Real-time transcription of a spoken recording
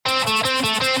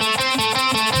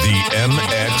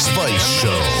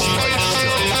Welcome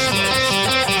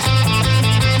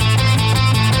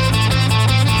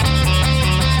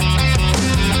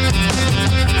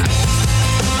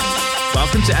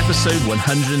to episode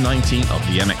 119 of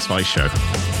the MX5 show.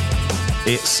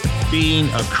 It's been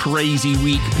a crazy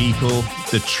week, people.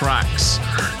 The track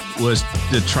was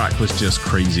just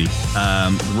crazy.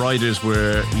 Riders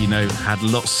were, had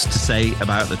lots to say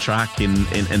about the track in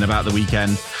about the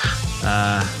weekend.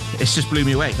 It's just blew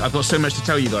me away. I've got so much to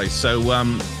tell you guys. So,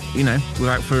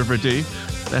 without further ado,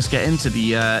 let's get into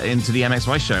the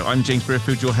MXY show. I'm James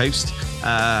Burfield, your host.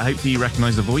 Hopefully you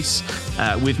recognize the voice.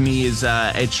 With me is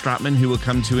Ed Stratmann, who we'll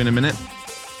come to in a minute.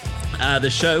 The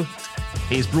show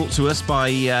is brought to us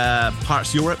by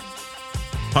Parts Europe.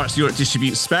 Parts Europe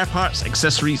distributes spare parts,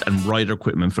 accessories, and rider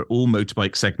equipment for all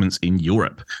motorbike segments in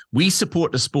Europe. We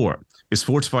support the sport. It's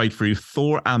fortified through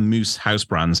Thor and Moose house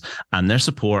brands and their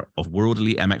support of world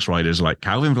elite MX riders like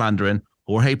Calvin Vlanderen,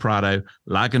 Jorge Prado,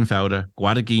 Lagenfelder,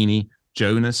 Guadagnini,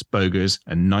 Jonas Bogers,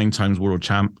 and 9 times world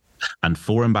champ and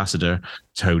Thor ambassador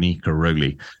Tony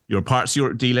Caroli. Your Parts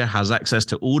Europe dealer has access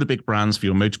to all the big brands for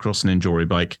your motocross and enduro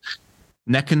bike.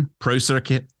 Necken, Pro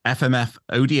Circuit, FMF,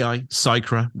 ODI,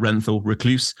 Cycra, Renthal,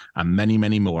 Recluse, and many,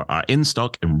 many more are in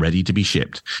stock and ready to be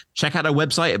shipped. Check out our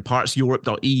website at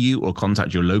partseurope.eu or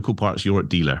contact your local Parts Europe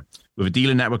dealer. With a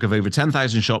dealer network of over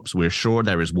 10,000 shops, we're sure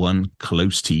there is one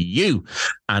close to you.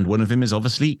 And one of them is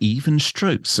obviously Even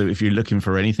Strokes. So if you're looking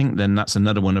for anything, then that's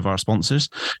another one of our sponsors.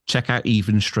 Check out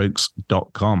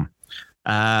evenstrokes.com.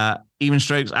 Even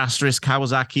Strokes, Asterisk,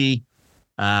 Kawasaki.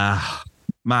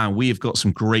 Man, we have got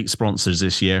some great sponsors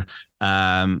this year.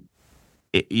 Without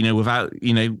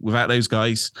those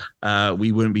guys,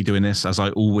 we wouldn't be doing this, as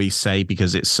I always say,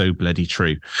 because it's so bloody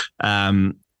true.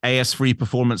 AS3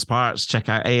 Performance Parts, check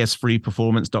out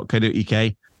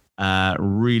as3performance.co.uk.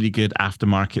 Really good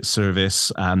aftermarket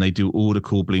service, and they do all the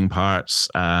cool bling parts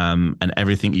and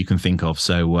everything you can think of.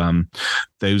 So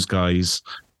those guys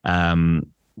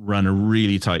run a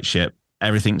really tight ship.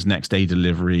 Everything's next day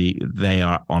delivery. They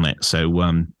are on it. So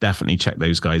definitely check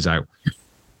those guys out.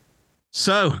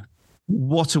 So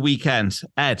what a weekend.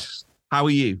 Ed, how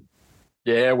are you?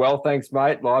 Yeah, well, thanks,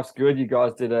 mate. Life's good. You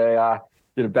guys did a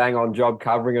bang-on job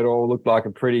covering it all. Looked like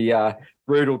a pretty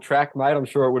brutal track, mate. I'm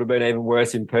sure it would have been even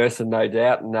worse in person, no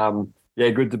doubt. And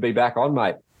good to be back on,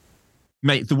 mate.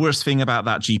 Mate, the worst thing about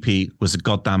that GP was the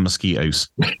goddamn mosquitoes.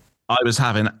 I was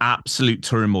having absolute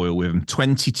turmoil with them.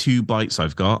 22 bites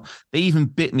I've got. They even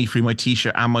bit me through my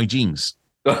T-shirt and my jeans.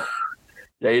 Yeah,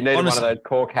 you need one of those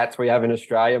cork hats we have in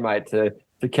Australia, mate, to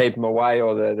keep them away,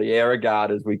 or the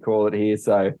Aerogard, as we call it here.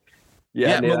 So,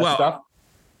 stuff.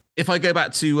 If I go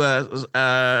back to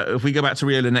if we go back to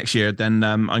Riola next year, then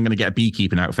I'm going to get a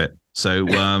beekeeping outfit. So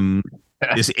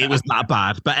it was that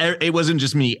bad, but it wasn't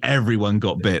just me. Everyone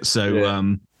got bit.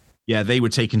 So they were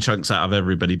taking chunks out of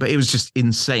everybody, but it was just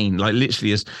insane. Like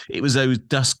literally, it was those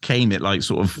dusk came at like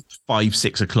sort of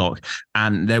 5-6 o'clock,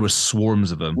 and there were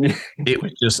swarms of them. It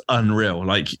was just unreal.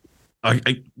 Like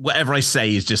I whatever I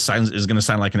say is going to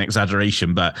sound like an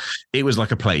exaggeration, but it was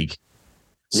like a plague.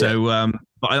 So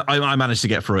but I managed to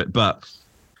get through it. But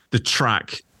the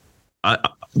track,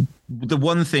 the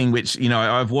one thing which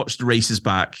I've watched the races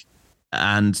back,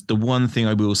 and the one thing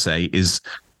I will say is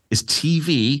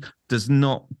TV does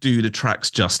not do the tracks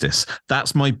justice.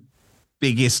 That's my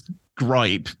biggest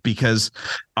gripe, because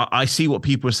I see what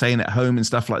people are saying at home and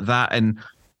stuff like that. And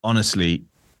honestly,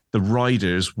 the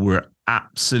riders were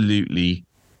absolutely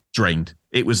drained.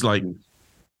 It was like,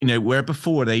 where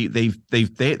before they've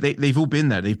all been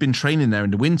there. They've been training there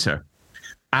in the winter.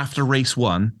 After race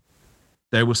 1,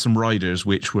 there were some riders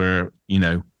which were,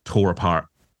 tore apart.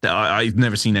 I've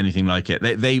never seen anything like it.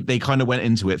 They kind of went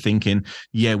into it thinking,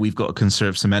 we've got to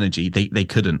conserve some energy. They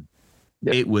couldn't.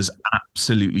 Yep. It was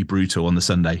absolutely brutal on the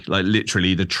Sunday. Like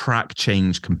literally, the track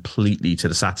changed completely to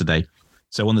the Saturday.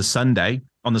 So on the Saturday,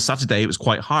 it was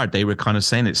quite hard. They were kind of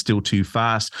saying it's still too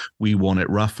fast. We want it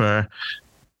rougher.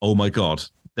 Oh my God,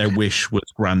 their wish was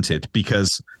granted,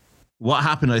 because what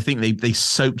happened, I think they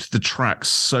soaked the track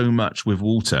so much with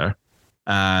water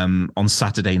on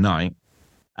Saturday night.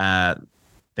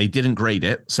 They didn't grade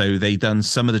it, so they done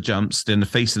some of the jumps, in the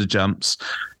face of the jumps,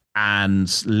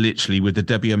 and literally with the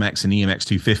WMX and EMX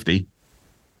 250,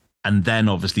 and then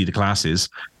obviously the classes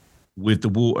with the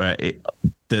water,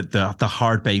 the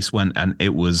hard base went, and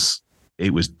it was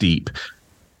deep.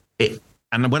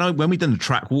 And when we done the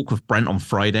track walk with Brent on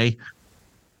Friday,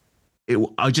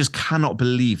 I just cannot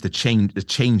believe the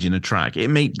change in the track.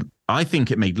 I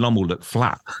think it made Lommel look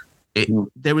flat.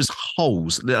 There was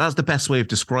holes. That's the best way of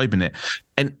describing it.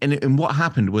 And what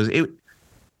happened was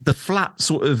the flat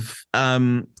sort of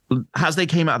as they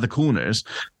came out of the corners,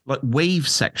 like wave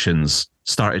sections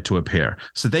started to appear.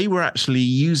 So they were actually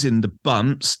using the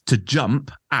bumps to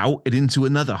jump out and into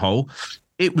another hole.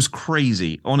 It was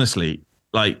crazy, honestly.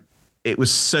 Like, it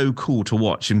was so cool to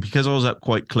watch. And because I was up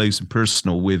quite close and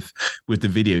personal with the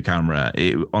video camera,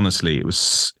 it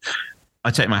was, I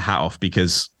take my hat off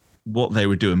because what they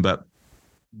were doing, but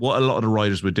what a lot of the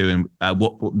riders were doing,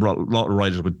 what a lot of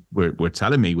riders were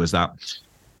telling me was that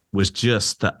was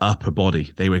just the upper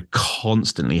body. They were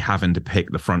constantly having to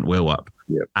pick the front wheel up.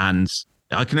 Yep. And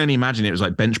I can only imagine it was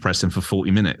like bench pressing for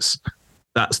 40 minutes.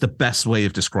 That's the best way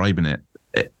of describing it.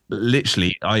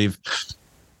 Literally,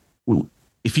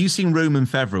 if you've seen Roman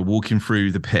Federer walking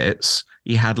through the pits,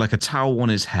 he had like a towel on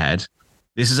his head.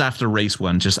 This is after race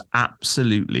one, just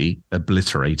absolutely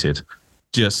obliterated.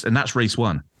 And that's race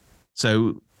one.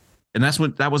 So, and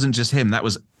that wasn't just him. That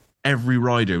was every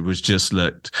rider was just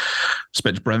looked.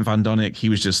 Spoke to Brent Van Donnick. He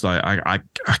was just like, I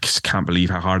just can't believe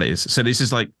how hard it is. So this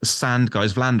is like sand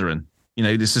guys Vlaanderen. You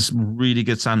know, this is really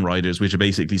good sand riders, which are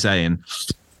basically saying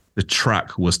the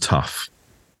track was tough.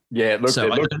 Yeah, it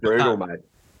looked brutal, mate.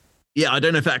 Yeah, I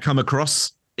don't know if that come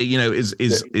across, you know, is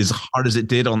hard as it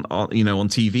did on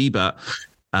TV, but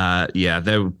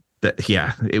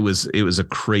it was a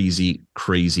crazy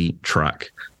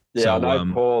track. Yeah, so, I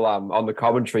know Paul on the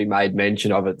commentary made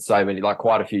mention of it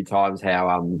quite a few times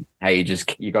how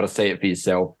you got to see it for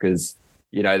yourself because,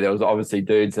 you know, there was obviously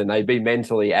dudes and they'd be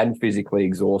mentally and physically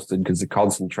exhausted because the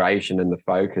concentration and the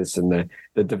focus and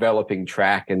the developing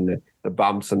track and the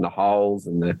bumps and the holes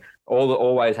and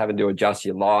always having to adjust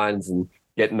your lines and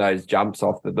getting those jumps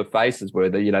off the faces where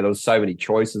there was so many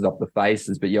choices off the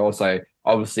faces, but you also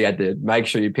obviously had to make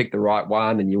sure you picked the right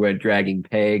one and you weren't dragging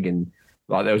peg and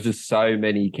like there was just so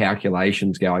many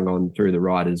calculations going on through the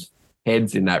riders'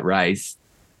 heads in that race.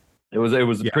 It was a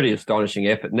pretty astonishing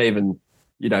effort. And even,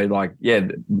 you know, like,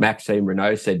 Maxime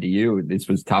Renault said to you, this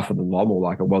was tougher than Lommel.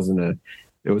 Like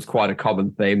it was quite a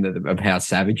common theme of how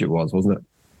savage it was, wasn't it?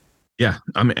 Yeah,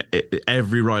 I mean,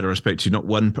 every rider I spoke to, not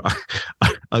one.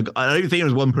 I don't think there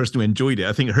was one person who enjoyed it.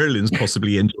 I think Herlings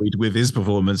possibly enjoyed with his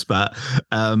performance, but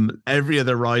every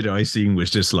other rider I seen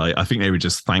was just like, I think they were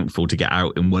just thankful to get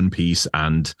out in one piece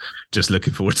and just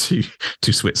looking forward to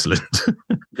Switzerland.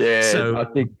 Yeah, so,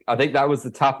 I think that was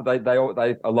the tough. They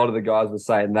a lot of the guys were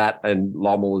saying that, and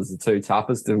Lommel was the two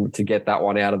toughest to get that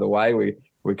one out of the way.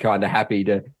 We're kind of happy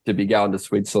to be going to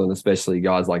Switzerland, especially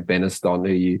guys like Beniston,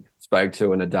 who you spoke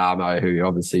to, and Adamo, who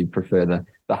obviously prefer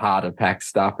the harder packed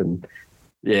stuff. And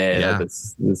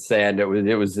the sand, it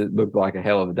looked like a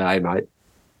hell of a day, mate.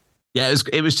 Yeah,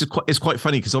 it's quite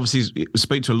funny because obviously we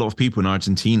spoke to a lot of people in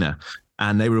Argentina,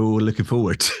 and they were all looking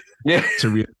forward to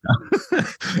Rio.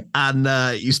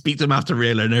 And you speak to them after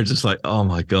Rio, and they're just like, "Oh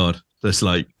my god!" That's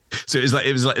like, so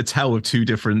it was like a tale of two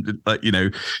different, like, you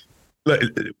know. Like,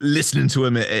 listening to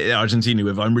him at Argentina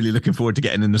with, I'm really looking forward to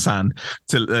getting in the sand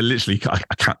to literally, I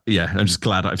can't, I'm just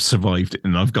glad I've survived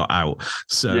and I've got out.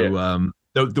 So,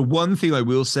 the one thing I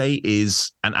will say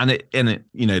is, and it,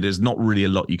 you know, there's not really a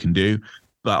lot you can do,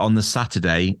 but on the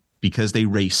Saturday, because they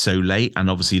race so late and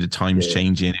obviously the time's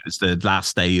changing, it was the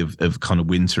last day of kind of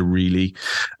winter really.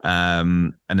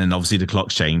 And then obviously the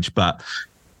clocks change, but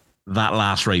that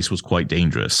last race was quite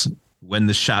dangerous. When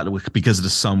the shadow, because the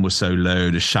sun was so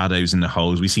low, the shadows in the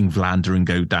holes, we seen Vlaanderen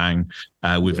go down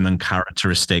with an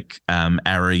uncharacteristic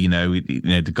error. You know,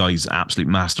 the guy's absolute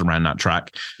master around that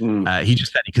track. He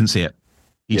just said he couldn't see it.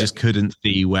 He just couldn't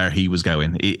see where he was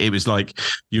going. It was like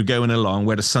you're going along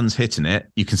where the sun's hitting it.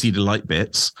 You can see the light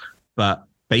bits, but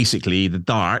basically the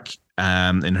dark.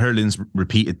 And Herlings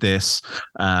repeated this.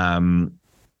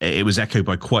 It was echoed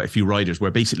by quite a few riders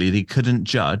where basically they couldn't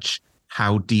judge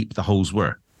how deep the holes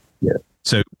were. Yeah.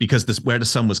 So because where the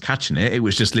sun was catching it, it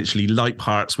was just literally light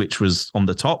parts, which was on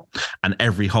the top, and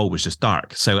every hole was just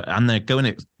dark. So, and they're going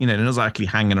it, you know, they're not actually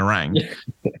hanging around,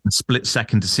 split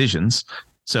second decisions.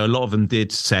 So a lot of them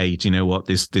did say, do you know what,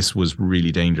 this was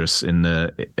really dangerous in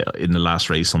the last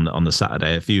race on the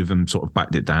Saturday. A few of them sort of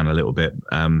backed it down a little bit.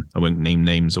 I won't name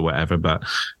names or whatever, but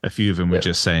a few of them were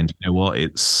just saying, you know what,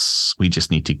 we just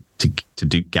need to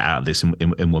get out of this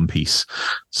in one piece.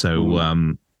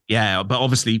 So. But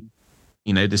obviously,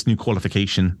 you know, this new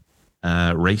qualification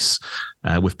race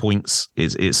with points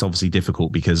it's obviously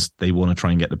difficult because they want to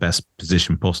try and get the best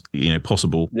position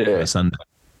possible for Sunday.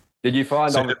 Did you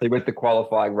find obviously with the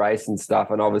qualifying race and stuff,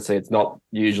 and obviously it's not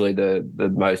usually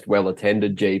the most well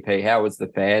attended GP? How was the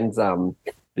fans?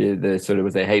 The sort of,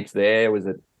 was there heaps there? Was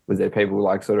there people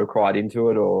like sort of quite into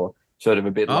it, or sort of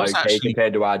a bit low key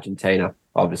compared to Argentina?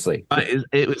 Obviously,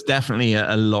 it was definitely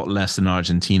a lot less than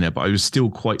Argentina, but I was still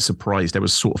quite surprised. There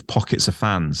was sort of pockets of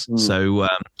fans. So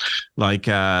like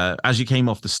as you came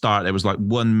off the start, there was like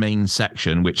one main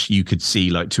section which you could see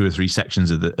like 2 or 3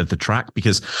 sections of the track,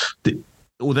 because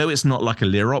although it's not like a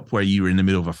Lirop where you're in the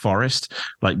middle of a forest,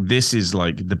 like this is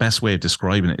like the best way of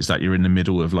describing it is that you're in the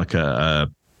middle of like a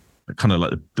kind of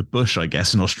like the bush, I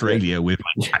guess, in Australia, with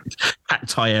like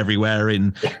cacti everywhere,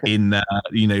 in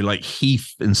like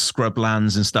heath and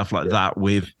scrublands and stuff like that,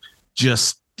 with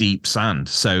just deep sand.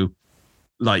 So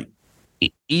like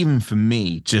even for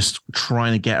me, just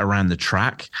trying to get around the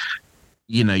track,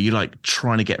 you're like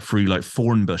trying to get through like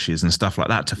thorn bushes and stuff like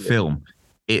that to film.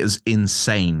 It is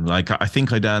insane. Like I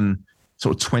think I done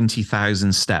sort of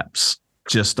 20,000 steps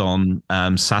just on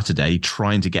Saturday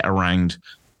trying to get around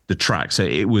the track. So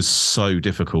it was so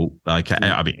difficult. Like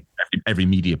I mean, every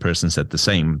media person said the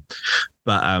same.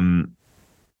 But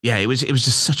it was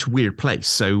just such a weird place.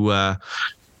 So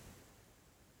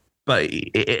but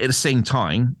at the same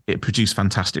time, it produced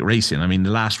fantastic racing. I mean,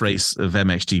 the last race of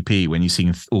MXGP, when you've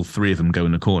seen all 3 of them go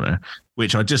in the corner,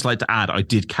 which I'd just like to add, I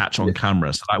did catch on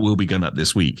camera, so that will be going up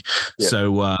this week. Yeah.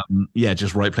 So,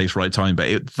 just right place, right time.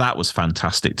 But that was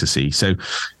fantastic to see. So,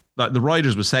 like the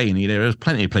riders were saying, there was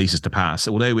plenty of places to pass,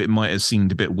 although it might have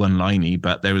seemed a bit one-liney,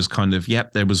 but there was kind of,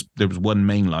 there was one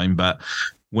main line, but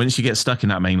once you get stuck in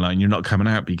that main line, you're not coming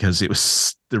out, because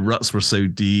the ruts were so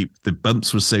deep, the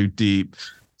bumps were so deep.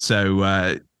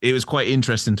 So it was quite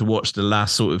interesting to watch the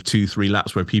last sort of 2-3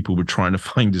 laps where people were trying to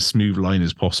find as smooth line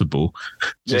as possible.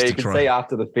 You can see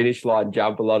after the finish line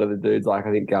jump, a lot of the dudes, like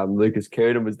I think Lucas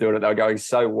Kernan was doing it. They were going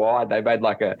so wide. They made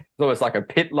almost like a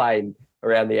pit lane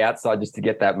around the outside just to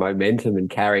get that momentum and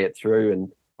carry it through.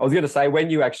 And I was going to say,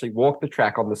 when you actually walked the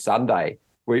track on the Sunday,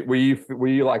 were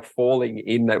you like falling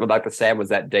in that, like the sand was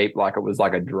that deep, like it was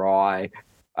like a dry,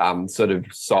 sort of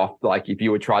soft, like if you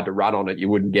were trying to run on it, you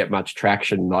wouldn't get much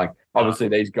traction. Like obviously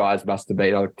these guys must have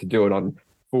been to do it on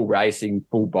full racing,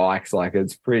 full bikes. Like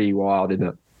it's pretty wild, isn't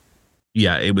it?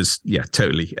 Yeah, it was. Yeah,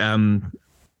 totally.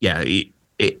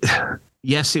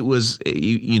 Yes, it was,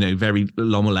 very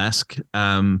Lommel-esque.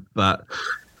 But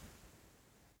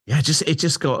yeah, it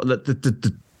just got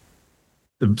the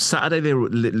Saturday. They were,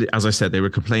 as I said, they were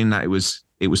complaining that it was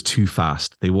too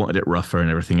fast. They wanted it rougher and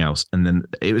everything else. And then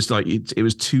it was like, it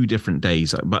was 2 different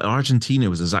days. But Argentina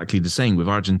was exactly the same. With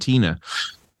Argentina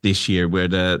this year,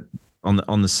 where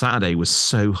on the Saturday was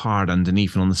so hard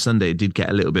underneath, and on the Sunday it did get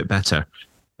a little bit better.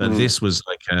 But this was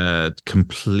like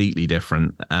completely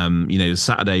different.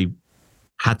 Saturday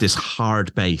had this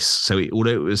hard base. So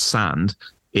although it was sand,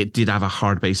 it did have a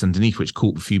hard base underneath, which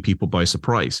caught a few people by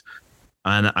surprise.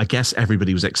 And I guess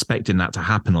everybody was expecting that to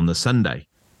happen on the Sunday.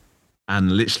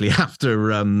 And literally after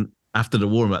the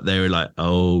warm up, they were like,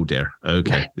 "Oh dear,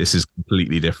 okay, this is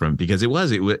completely different." Because it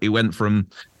went from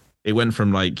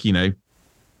like,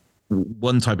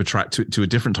 one type of track to a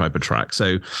different type of track.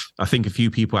 So I think a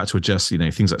few people had to adjust,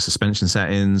 things like suspension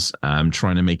settings,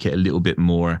 trying to make it a little bit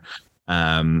more,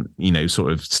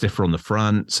 sort of stiffer on the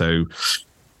front. So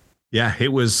yeah,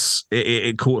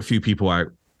 it caught a few people out.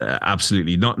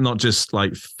 Absolutely, not just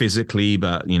like physically,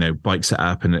 but bike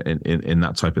setup and in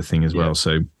that type of thing as well.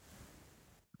 So,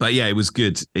 but yeah, it was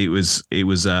good.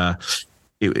 The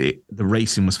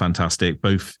racing was fantastic,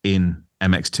 both in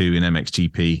MX2 and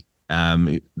MXGP.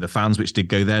 The fans which did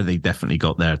go there, they definitely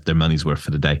got their money's worth for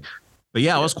the day. But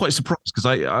yeah, I was quite surprised, because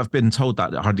I've been told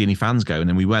that hardly any fans go, and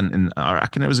then we went, and I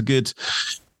reckon there was a good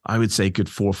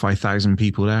 4,000 or 5,000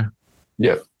 people there.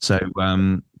 Yeah. So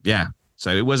So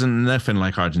it wasn't nothing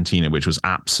like Argentina, which was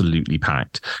absolutely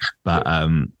packed. But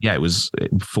it was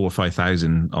 4,000 or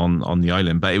 5,000 on the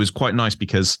island. But it was quite nice,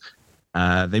 because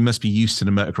they must be used to the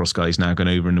motocross guys now going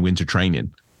over in the winter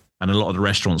training. And a lot of the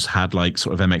restaurants had like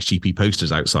sort of MXGP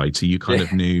posters outside. So you kind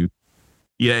of knew.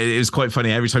 Yeah, it was quite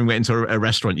funny. Every time we went into a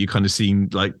restaurant, you kind of seen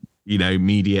like,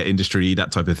 media industry,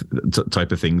 that type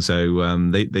of thing. So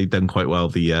they've done quite well,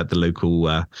 the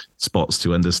local spots,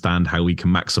 to understand how we can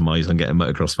maximize on getting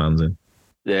motocross fans in.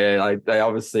 Yeah, they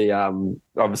obviously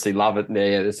love it.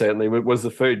 Yeah, certainly. Was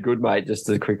the food good, mate? Just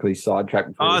to quickly sidetrack.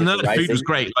 Oh no, the food was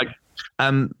great. Like,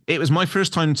 it was my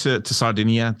first time to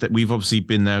Sardegna. That we've obviously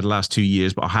been there the last 2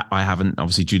 years, but I haven't,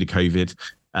 obviously due to COVID.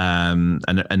 And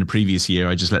the previous year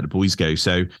I just let the boys go.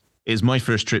 So it's my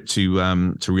first trip to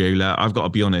Riola. I've got to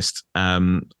be honest.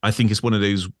 I think it's one of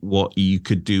those what you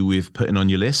could do with putting on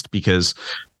your list, because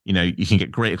you can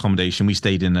get great accommodation. We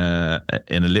stayed in a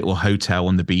little hotel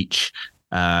on the beach.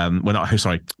 Little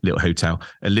hotel,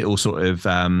 a little sort of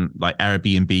like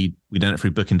Airbnb. We done it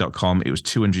through booking.com. It was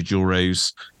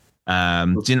 €200.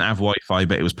 Didn't have Wi-Fi,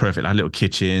 but it was perfect. I had a little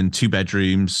kitchen, 2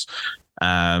 bedrooms.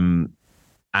 And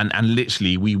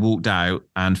literally we walked out,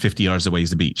 and 50 yards away is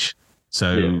the beach.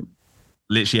 So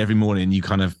literally every morning you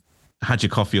kind of had your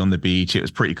coffee on the beach. It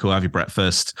was pretty cool. Have your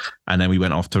breakfast, and then we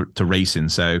went off to racing.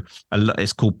 So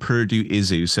it's called Purdue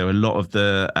Izu. So a lot of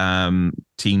the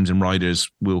teams and riders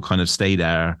will kind of stay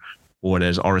there. Or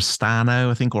there's Oristano,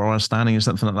 I think, or Oristani or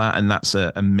something like that, and that's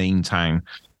a main town.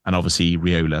 And obviously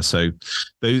Riola. So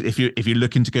those, if you're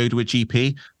looking to go to a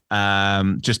GP,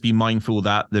 just be mindful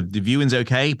that the viewing's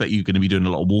okay, but you're going to be doing a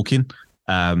lot of walking.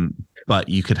 But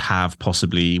you could have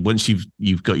possibly, once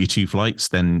you've got your 2 flights,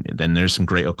 then there's some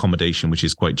great accommodation, which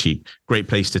is quite cheap. Great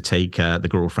place to take the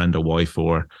girlfriend or wife,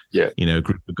 or a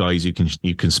group of guys you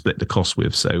can split the cost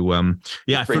with. So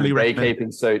I fully recommend.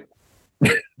 Beekeeping suit.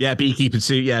 Yeah, beekeeping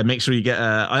suit. Yeah, make sure you get.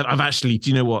 I've actually,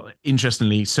 do you know what?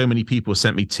 Interestingly, so many people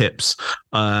sent me tips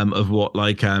of what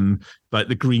like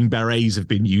the Green Berets have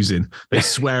been using. They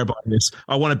swear by this.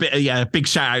 I want a big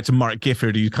shout out to Mark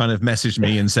Gifford, who kind of messaged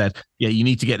me and said, "Yeah, you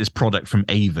need to get this product from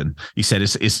Avon." He said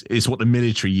it's what the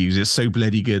military use. It's so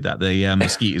bloody good that the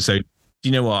mosquitoes. So do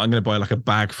you know what? I'm going to buy like a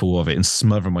bag full of it and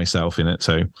smother myself in it.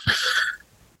 So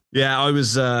yeah, I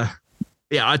was.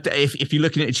 If you're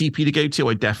looking at a GP to go to,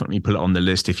 I definitely put it on the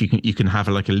list. If you can have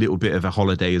like a little bit of a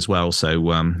holiday as well.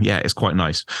 So it's quite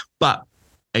nice. But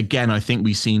again, I think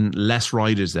we've seen less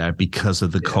riders there because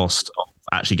of the cost of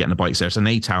actually getting the bikes there. It's an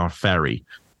 8-hour ferry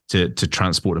to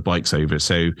transport the bikes over.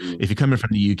 So if you're coming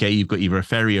from the UK, you've got either a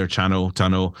ferry or a tunnel,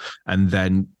 and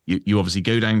then you obviously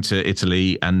go down to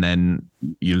Italy, and then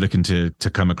you're looking to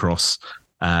come across.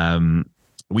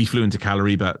 We flew into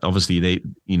Cagliari, but obviously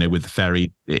with the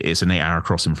ferry, it's an 8-hour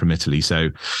crossing from Italy. So,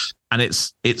 and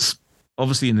it's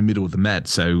obviously in the middle of the Med,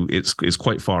 so it's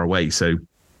quite far away. So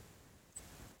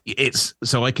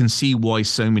I can see why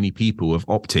so many people have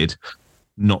opted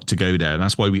not to go there, and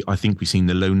that's why I think we've seen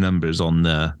the low numbers on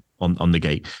the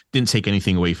gate. Didn't take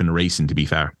anything away from the racing, to be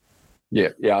fair. Yeah.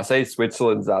 I see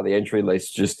Switzerland's the entry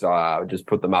list. Just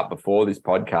put them up before this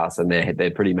podcast, and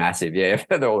they're pretty massive. Yeah,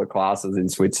 all the classes in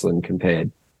Switzerland compared.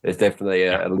 There's definitely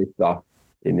a lifter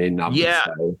in numbers. Yeah.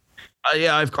 So.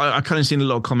 I've kind of seen a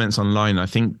lot of comments online. I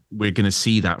think we're going to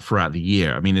see that throughout the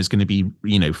year. I mean, there's going to be,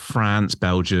 France,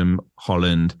 Belgium,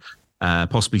 Holland,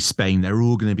 possibly Spain. They're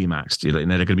all going to be maxed. They're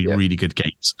going to be really good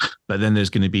gates. But then there's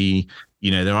going to be,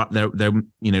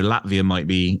 Latvia might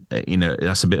be,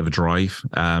 that's a bit of a drive.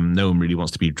 No one really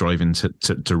wants to be driving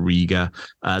to Riga.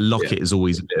 Locket is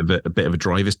always a bit of a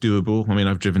drive. It's doable. I mean,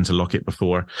 I've driven to Locket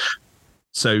before.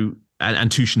 So,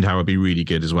 and Tuchentower would be really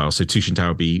good as well. So Tuchentower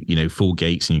would be, full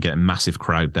gates, and you get a massive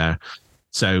crowd there.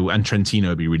 So, and Trentino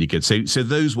would be really good. So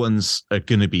those ones are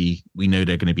going to be, we know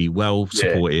they're going to be well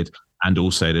supported. And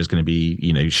also there's going to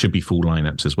be, should be full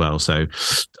lineups as well. So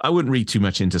I wouldn't read too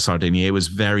much into Sardinia. It was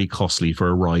very costly for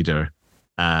a rider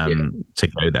to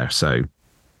go there. So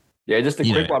just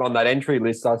a quick one on that entry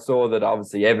list. I saw that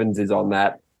obviously Evans is on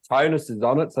that. Tonus is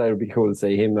on it. So it'll be cool to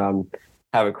see him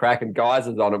have a crack, and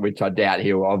Geyser's on it, which I doubt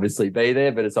he'll obviously be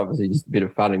there, but it's obviously just a bit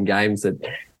of fun and games that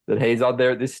he's on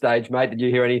there at this stage, mate. Did you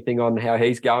hear anything on how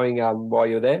he's going while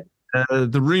you're there?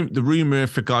 The rumor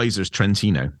for Geyser's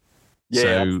Trentino.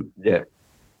 So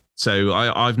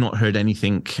I've not heard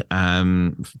anything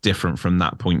different from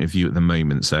that point of view at the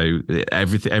moment. So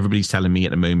everybody's telling me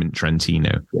at the moment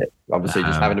Trentino. Yeah, obviously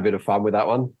just having a bit of fun with that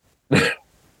one.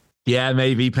 Yeah,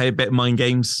 maybe play a bit of mind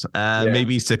games.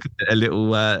 Maybe he's took a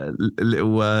little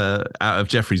out of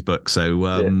Jeffrey's book. So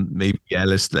maybe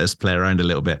let's play around a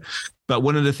little bit. But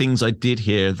one of the things I did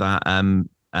hear that and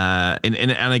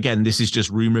again, this is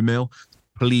just rumor mill.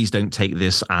 Please don't take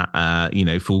this at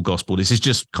full gospel. This is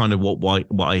just kind of what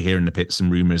I hear in the pits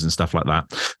and rumors and stuff like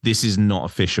that. This is not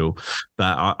official,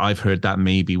 but I've heard that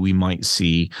maybe we might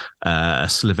see a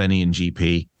Slovenian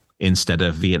GP instead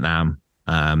of Vietnam.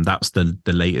 That's the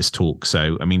latest talk.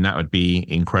 So, I mean, that would be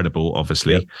incredible,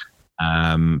 obviously,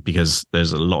 because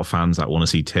there's a lot of fans that want to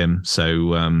see Tim.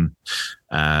 So,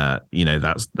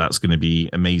 that's going to be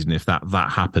amazing if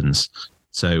that happens.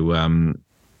 So,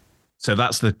 so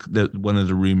that's the one of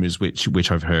the rumors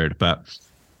which I've heard. But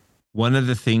one of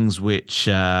the things which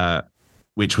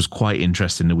was quite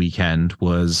interesting the weekend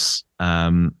was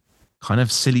kind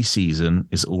of silly season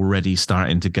is already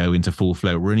starting to go into full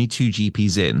flow. We're only 2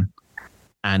 GPs in.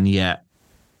 And yet,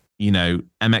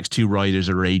 MX2 riders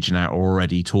are raging out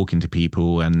already, talking to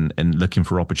people and looking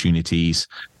for opportunities.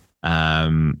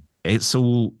 It's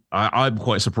all, I'm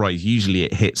quite surprised. Usually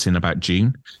it hits in about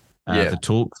June, the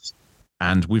talks,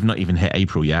 and we've not even hit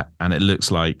April yet. And it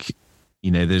looks like,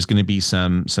 there's going to be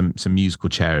some musical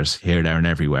chairs here, there, and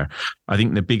everywhere. I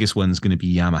think the biggest one's going to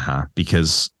be Yamaha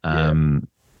because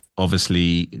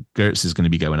obviously Gertz is going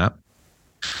to be going up.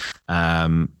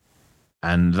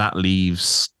 And that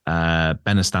leaves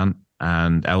Benestant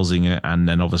and Elzinga, and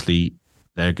then obviously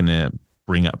they're going to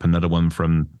bring up another one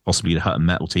from possibly the Hutton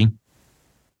Metal team.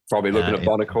 Probably looking at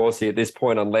Bonacorsi at this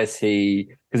point, unless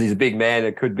because he's a big man,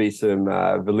 there could be some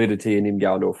validity in him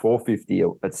going to a 450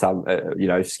 at some,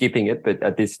 skipping it. But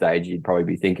at this stage, you'd probably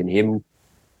be thinking him.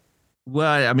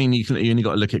 Well, I mean, you only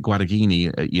got to look at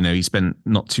Guadagnini. He spent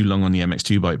not too long on the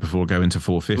MX2 bike before going to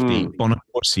 450.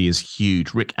 Bonacorsi is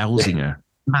huge. Rick Elsinger,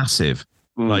 massive.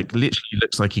 Like literally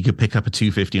looks like he could pick up a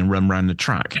 250 and run around the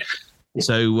track.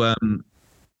 So,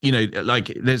 like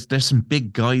there's some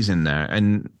big guys in there.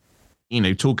 And,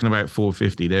 talking about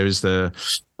 450, there is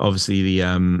obviously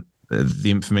the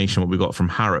information what we got from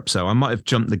Harrop. So I might have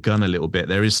jumped the gun a little bit.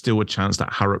 There is still a chance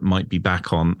that Harrop might be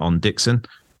back on Dixon.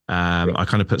 I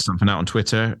kind of put something out on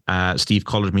Twitter. Steve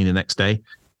collared me the next day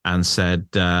and said,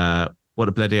 what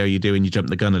the bloody are you doing? You jumped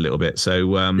the gun a little bit.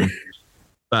 So,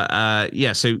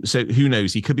 so who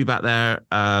knows? He could be back there,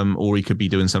 or he could be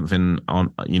doing something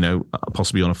on,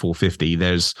 possibly on a 450.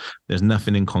 There's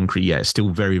nothing in concrete yet. It's still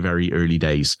very, very early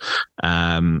days.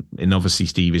 And obviously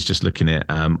Steve is just looking at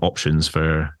options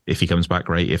for if he comes back,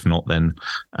 great. If not, then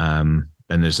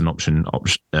there's an option,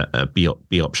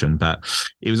 B option. But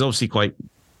it was obviously quite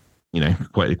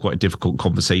a difficult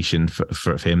conversation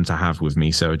for him to have with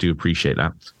me. So I do appreciate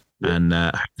that. Yeah. And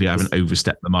hopefully I haven't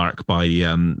overstepped the mark by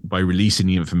releasing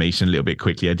the information a little bit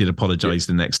quickly. I did apologize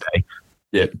the next day.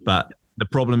 Yeah. But the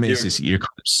problem is you're kind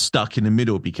of stuck in the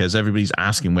middle because everybody's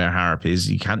asking where Harrop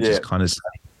is. You can't just kind of say,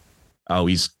 oh,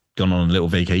 he's gone on a little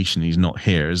vacation. He's not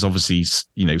here. There's obviously,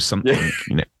 something,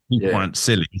 people aren't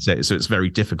silly. So it's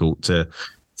very difficult to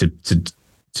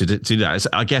do that.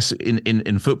 I guess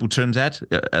in football terms, Ed,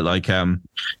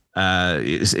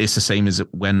 it's the same as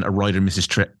when a rider misses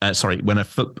when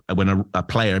a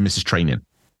player misses training.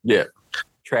 Yeah,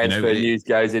 transfer news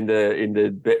goes into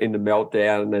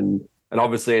meltdown, and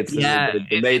obviously it's the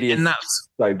media is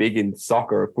so big in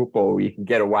soccer or football. You can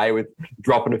get away with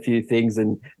dropping a few things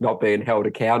and not being held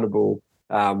accountable.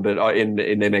 But in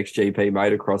MXGP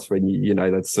motocross, when you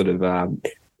that's sort of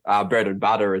bread and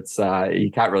butter, it's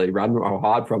you can't really run or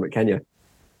hide from it, can you?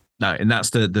 No, and that's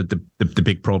the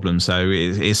big problem. So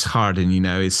it's hard, and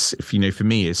it's for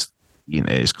me, it's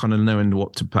kind of knowing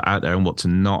what to put out there and what to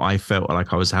not. I felt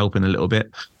like I was helping a little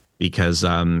bit because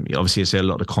obviously I see a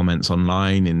lot of comments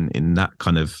online, and that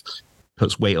kind of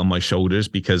puts weight on my shoulders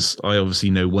because I obviously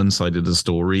know one side of the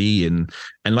story, and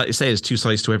like you say, there's two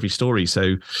sides to every story.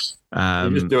 So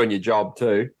you're just doing your job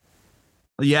too.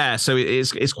 Yeah, so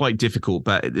it's quite difficult,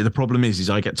 but the problem is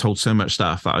I get told so much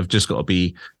stuff that I've just got to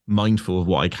be mindful of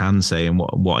what I can say and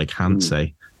what I can't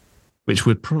say, which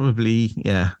would probably,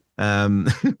 but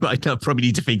I probably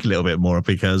need to think a little bit more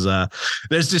because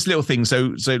there's just little things.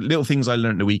 So little things I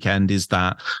learned the weekend is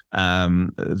that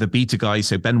the beta guys,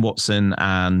 so Ben Watson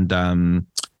and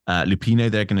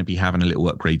Lupino, they're going to be having a little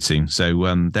upgrade soon.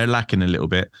 So they're lacking a little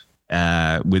bit.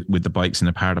 With the bikes in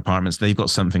the power departments, they've got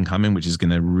something coming which is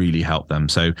going to really help them.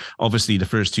 So obviously the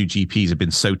first two GPs have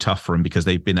been so tough for them because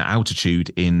they've been at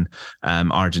altitude in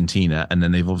Argentina, and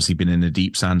then they've obviously been in the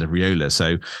deep sand of Riola.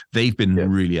 So they've been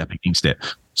really up against it.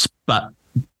 But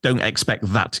don't expect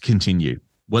that to continue.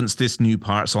 Once this new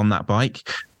part's on that bike,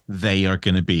 they are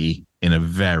going to be in a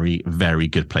very, very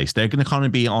good place. They're going to kind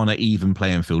of be on an even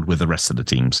playing field with the rest of the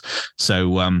teams.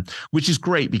 So, which is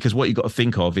great because what you've got to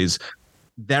think of is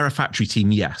they're a factory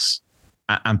team, yes.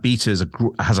 And Beta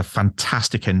has a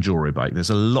fantastic enduro bike. There's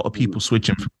a lot of people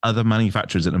switching from other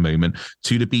manufacturers at the moment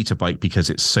to the Beta bike because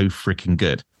it's so freaking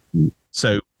good.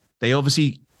 So they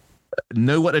obviously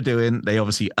know what they're doing. They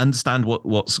obviously understand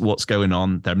what's going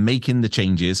on. They're making the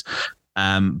changes.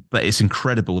 But it's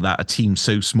incredible that a team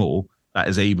so small that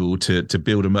is able to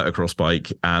build a motocross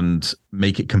bike and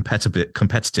make it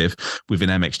competitive with an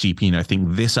MXGP. And I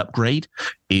think this upgrade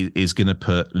is going to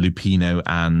put Lupino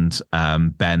and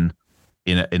Ben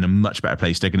in a much better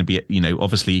place. They're going to be,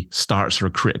 obviously starts are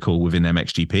critical within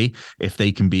MXGP. If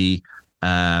they can be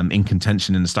in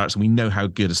contention in the starts, and we know how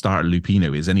good a starter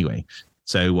Lupino is anyway.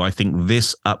 So I think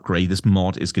this upgrade, this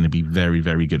mod is going to be very,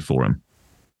 very good for him.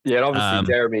 Yeah, and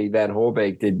obviously Jeremy Van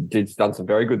Horbeek did done some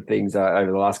very good things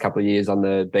over the last couple of years on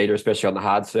the Beta, especially on the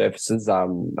hard surfaces.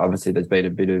 Obviously there's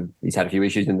been he's had a few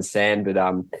issues in the sand,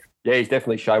 but he's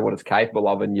definitely shown what it's capable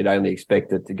of, and you'd only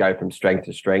expect it to go from strength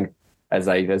to strength as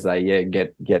they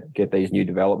get these new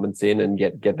developments in and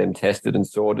get them tested and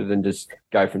sorted, and just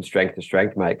go from strength to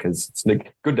strength, mate. Because it's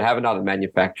good to have another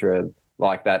manufacturer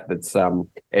like that's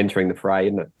entering the fray,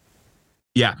 isn't it?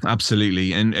 Yeah,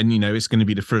 absolutely. And it's going to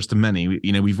be the first of many.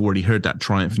 We've already heard that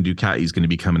Triumph and Ducati is going to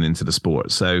be coming into the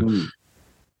sport. So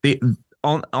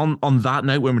on that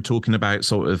note, when we're talking about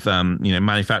sort of,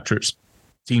 manufacturers,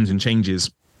 teams and changes,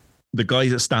 the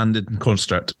guys at Standard and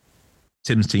Construct,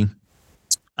 Tim's team,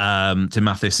 Tim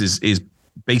Mathis is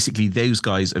basically those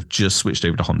guys have just switched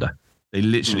over to Honda. They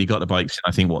literally got the bikes in,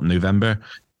 I think, November,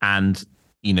 and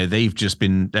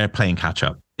they're playing catch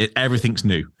up. Everything's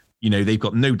new. They've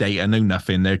got no data, no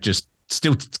nothing. They're just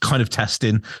still kind of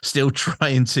testing, still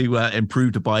trying to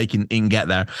improve the bike and get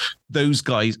there. Those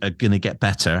guys are going to get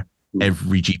better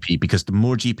every GP, because the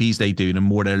more GPs they do, the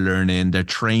more they're learning, they're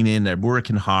training, they're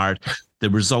working hard. The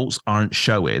results aren't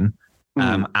showing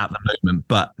at the moment,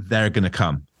 but they're going to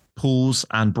come. Pauls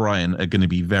and Brian are going to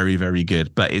be very, very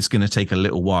good, but it's going to take a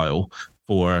little while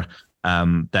for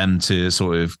them to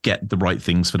sort of get the right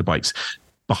things for the bikes.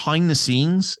 Behind the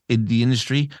scenes in the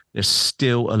industry, there's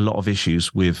still a lot of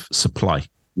issues with supply.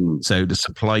 So the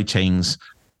supply chains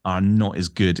are not as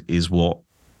good as what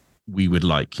we would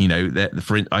like.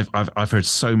 I've heard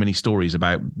so many stories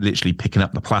about literally picking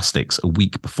up the plastics a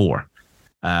week before.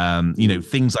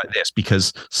 Things like this,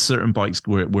 because certain bikes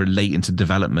were late into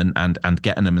development and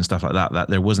getting them and stuff like that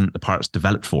there wasn't the parts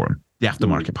developed for them, the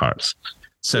aftermarket parts.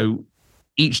 So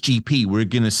each GP, we're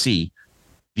going to see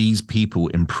these people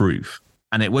improve.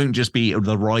 And it won't just be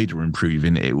the rider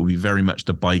improving; it will be very much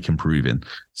the bike improving.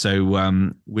 So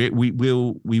we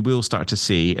will start to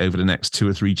see over the next 2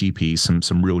 or 3 GPs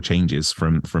some real changes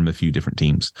from a few different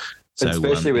teams. So,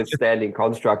 especially with Standing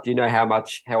Construct, do you know how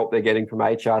much help they're getting from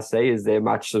HRC? Is there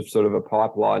much of sort of a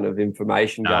pipeline of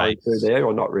information going through there,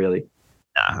 or not really?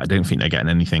 I don't think they're getting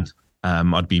anything.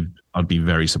 I'd be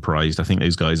very surprised. I think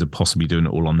those guys are possibly doing it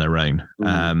all on their own.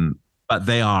 But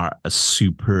they are a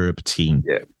superb team.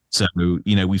 Yeah. So,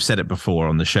 we've said it before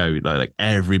on the show, like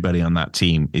everybody on that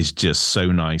team is just so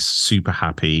nice, super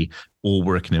happy, all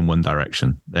working in one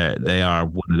direction. They are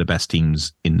one of the best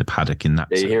teams in the paddock in that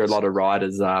sense. You hear a lot of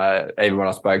riders, even when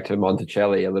I spoke to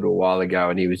Monticelli a little while ago,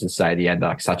 and he was just saying he had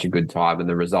like such a good time and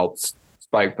the results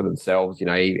spoke for themselves.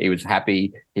 He was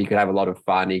happy. He could have a lot of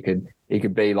fun. He could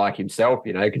be like himself,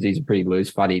 because he's a pretty loose,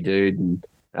 funny dude. And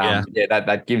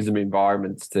that gives them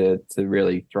environments to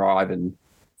really thrive and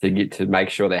to get to make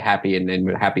sure they're happy, and then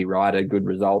with a happy rider, good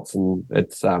results. And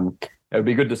it's it would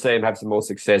be good to see them have some more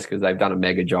success, because they've done a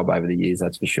mega job over the years,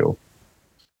 that's for sure.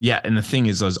 Yeah, and the thing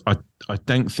is, I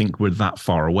don't think we're that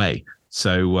far away.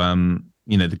 So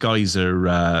the guys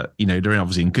are they're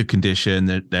obviously in good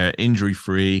condition. They're injury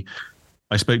free.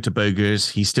 I spoke to Bogers.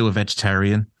 He's still a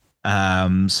vegetarian.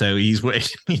 So he's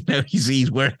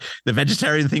the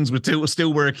vegetarian things were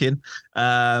still working.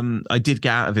 I did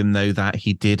get out of him though that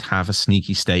he did have a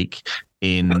sneaky steak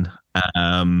in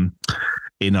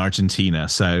Argentina.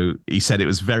 So he said it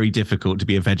was very difficult to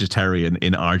be a vegetarian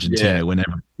in Argentina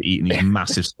whenever eating these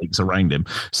massive steaks around him.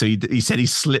 So he said he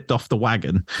slipped off the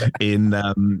wagon in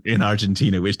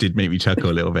Argentina, which did make me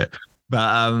chuckle a little bit.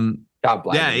 But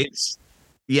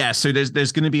so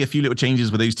there's going to be a few little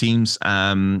changes with those teams.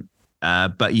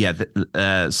 But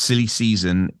silly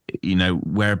season,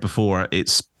 where before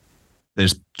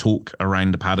there's talk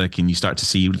around the paddock and you start to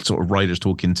see sort of riders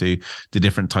talking to the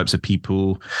different types of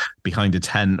people behind a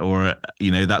tent or,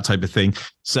 that type of thing.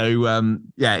 So,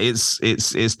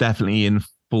 it's definitely in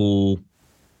full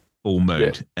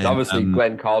mode. And, obviously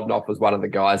Glenn Coldenoff was one of the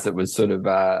guys that was sort of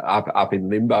up in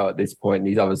limbo at this point. And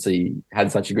he's obviously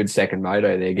had such a good second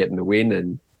moto there getting the win.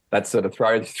 And that sort of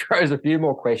throws a few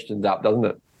more questions up, doesn't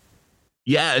it?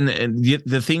 Yeah, and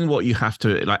the thing, what you have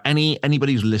to, like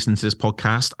anybody who's listening to this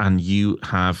podcast and you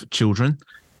have children,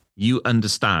 you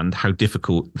understand how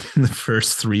difficult the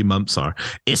first 3 months are.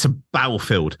 It's a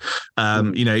battlefield.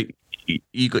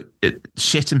 You got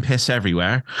shit and piss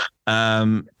everywhere.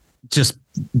 Just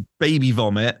baby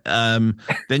vomit.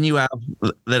 Then you have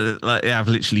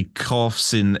literally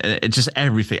coughs and just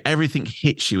everything. Everything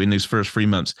hits you in those first 3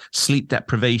 months. Sleep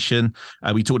deprivation.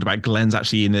 We talked about Glenn's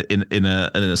actually in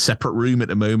a separate room at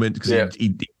the moment because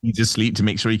he needs to sleep to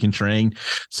make sure he can train.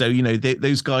 So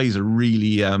those guys are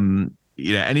really.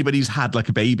 Anybody who's had like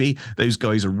a baby, those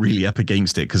guys are really up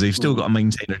against it because they've still got to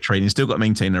maintain their training, still got to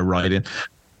maintain their riding.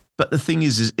 But the thing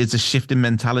is it's a shift in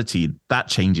mentality that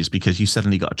changes because you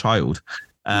suddenly got a child.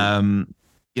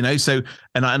 So,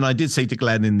 and I did say to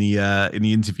Glenn in the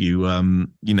interview,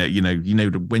 when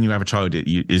you have a child,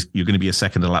 you're going to be a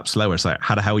second a lap slower. It's like,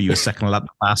 how the hell are you a second a lap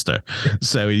faster?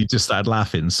 So he just started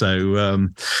laughing. So,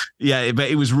 but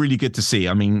it was really good to see.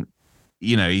 I mean,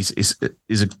 we know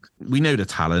the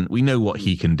talent, we know what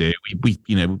he can do.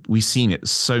 We've seen it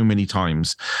so many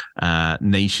times,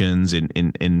 nations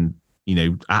in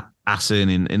Assen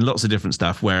in lots of different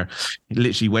stuff where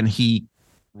literally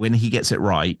when he gets it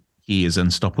right, he is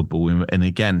unstoppable. And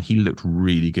again, he looked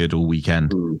really good all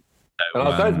weekend. So, and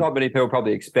I suppose not many people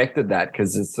probably expected that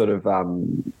because it's sort of,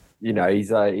 he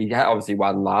obviously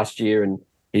won last year and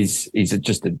he's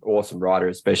just an awesome rider,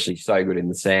 especially so good in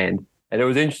the sand. And it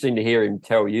was interesting to hear him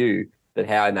tell you that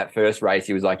how in that first race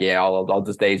he was like, yeah, I'll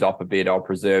just ease off a bit, I'll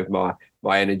preserve my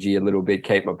energy a little bit,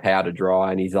 keep my powder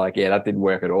dry. And he's like, yeah, that didn't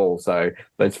work at all. So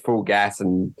let's full gas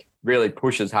and really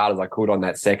push as hard as I could on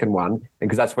that second one. And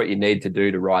because that's what you need to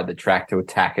do to ride the track, to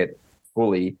attack it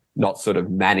fully, not sort of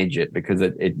manage it, because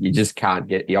you just can't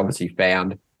get. He obviously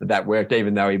found that worked,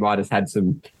 even though he might have had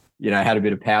some, had a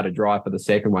bit of powder dry for the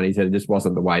second one. He said it just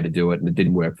wasn't the way to do it, and it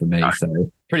didn't work for me. No.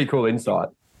 So pretty cool insight.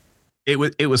 It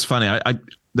was funny.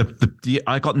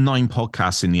 I got 9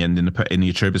 podcasts in the end in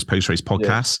the Turbis post race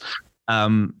podcasts.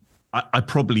 Yeah. I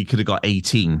probably could have got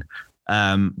 18.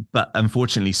 But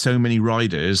unfortunately, so many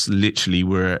riders literally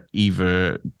were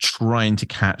either trying to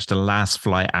catch the last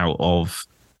flight out of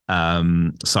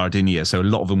Sardegna. So a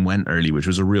lot of them went early, which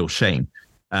was a real shame.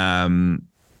 And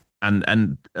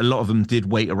a lot of them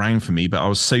did wait around for me, but I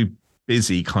was so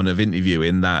busy kind of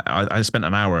interviewing that I spent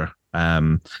an hour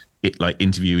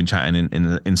interviewing, chatting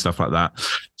and stuff like that.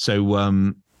 So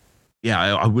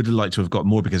I would have liked to have got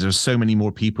more, because there were so many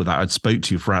more people that I'd spoke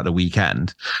to throughout the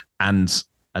weekend. And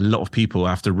a lot of people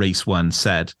after race 1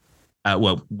 said,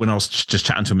 when I was just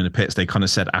chatting to them in the pits, they kind of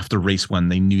said after race 1,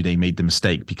 they knew they made the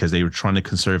mistake because they were trying to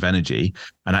conserve energy,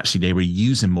 and actually they were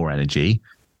using more energy,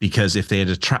 because if they had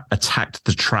attacked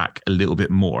the track a little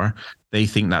bit more, they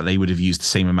think that they would have used the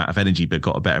same amount of energy but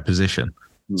got a better position.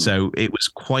 So it was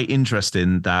quite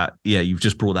interesting that, you've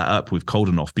just brought that up with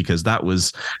Koldenhoff, because that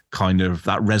was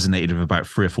that resonated with about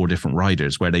 3 or 4 different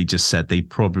riders, where they just said they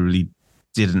probably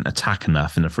didn't attack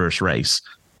enough in the first race.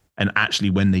 And actually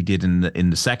when they did in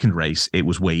the second race, it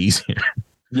was way easier.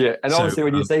 Yeah. And obviously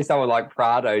when you see someone like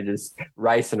Prado just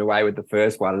racing away with the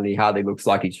first one, and he hardly looks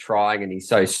like he's trying, and he's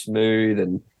so smooth,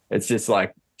 and it's just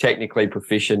like technically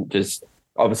proficient, just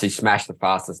obviously smashed the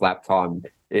fastest lap time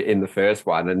in the first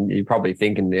one, and you're probably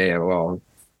thinking, well,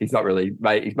 he's not really,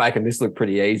 he's making this look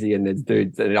pretty easy, and there's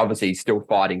dudes, and obviously he's still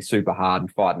fighting super hard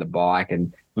and fighting the bike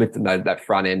and lifting that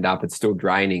front end up. It's still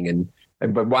draining,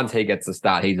 but once he gets the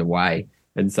start, he's away.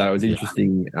 And so it was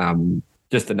interesting.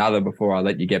 Just another, before I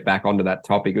let you get back onto that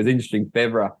topic, it was interesting.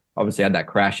 Fevre obviously had that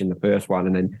crash in the first one,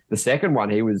 and then the second one,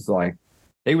 he was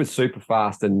super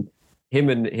fast, and him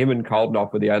and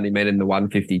Koldenhoff were the only men in the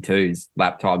 152s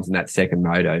lap times in that second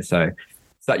moto. So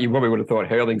you probably would have thought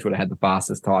Hurlings would have had the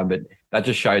fastest time, but that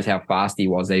just shows how fast he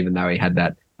was, even though he had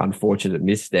that unfortunate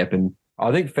misstep. And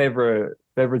I think Fevre's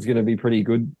going to be pretty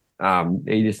good.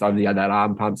 He just obviously had that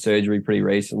arm pump surgery pretty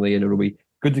recently, and it'll be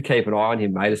good to keep an eye on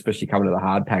him, mate, especially coming to the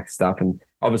hard pack stuff. And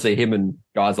obviously him and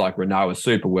guys like Renault are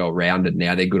super well-rounded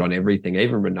now. They're good on everything.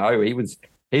 Even Renault,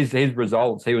 his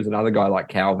results, he was another guy like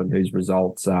Calvin whose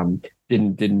results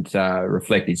didn't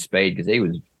reflect his speed, because he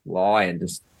was flying.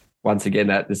 Just once again,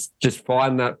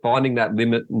 finding that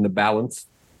limit and the balance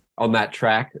on that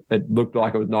track, it looked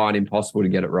like it was nigh on impossible to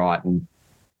get it right. And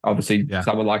obviously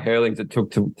someone like Hurlings, it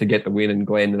took to get the win, and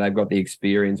Glenn, and they've got the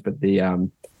experience, but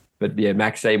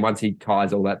Maxime, once he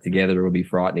ties all that together, it'll be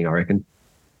frightening, I reckon.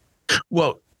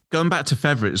 Well, going back to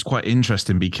Fevre, it's quite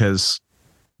interesting, because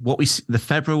what we've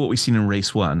seen in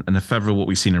race 1 and the Fevre what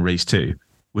we've seen in race 2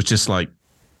 was just it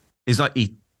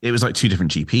was like 2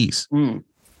 different GPs. Mm.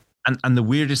 And the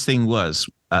weirdest thing was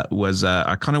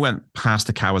I kind of went past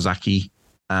the Kawasaki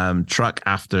truck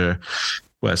after.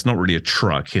 Well, it's not really a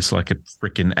truck; it's like a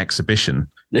freaking exhibition.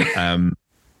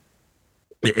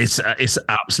 It's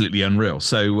absolutely unreal.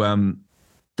 So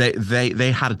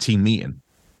they had a team meeting.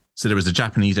 So there was the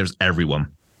Japanese, there was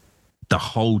everyone. The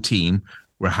whole team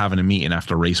were having a meeting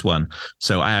after race 1.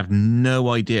 So I have no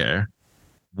idea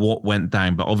what went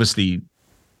down, but obviously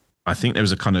I think there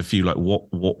was a kind of few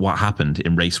what happened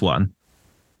in race 1.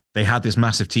 They had this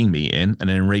massive team meeting, and then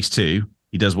in race 2,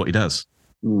 he does what he does.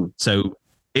 Mm. So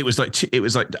it was like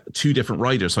 2 different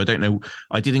riders. So I don't know.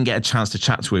 I didn't get a chance to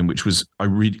chat to him, which was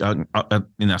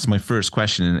that's my first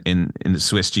question in the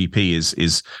Swiss GP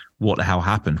is what the hell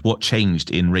happened? What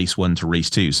changed in race 1 to race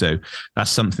 2? So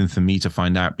that's something for me to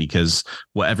find out, because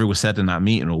whatever was said in that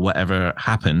meeting or whatever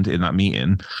happened in that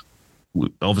meeting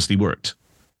obviously worked.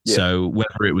 Yeah. So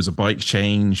whether it was a bike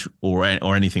change or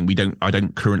anything, I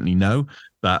don't currently know.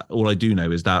 But all I do know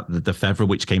is that the Fevre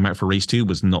which came out for race 2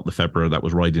 was not the Fevre that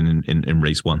was riding in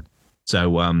race 1.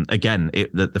 So again,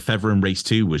 the Fevre in race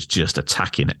 2 was just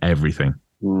attacking everything.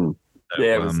 Mm. So,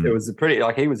 yeah, it was a pretty,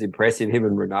 he was impressive. Him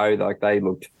and Renault, they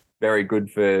looked very good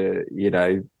for,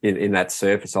 in that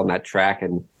surface on that track.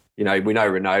 And, we know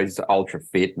Renault's ultra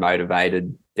fit,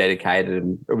 motivated, dedicated.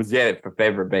 And it was, for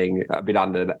Fevre being a bit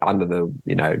under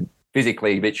the,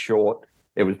 physically a bit short,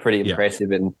 it was pretty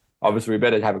impressive. And obviously we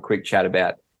better have a quick chat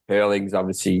about Hurlings.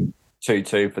 Obviously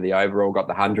 2-2 for the overall, got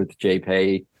the 100th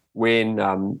GP win.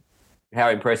 How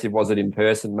impressive was it in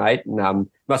person, mate? And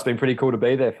must have been pretty cool to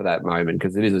be there for that moment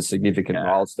because it is a significant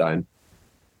milestone.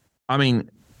 I mean,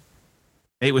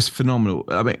 it was phenomenal.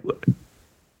 I mean,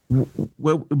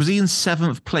 well, was he in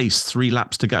 7th place 3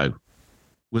 laps to go?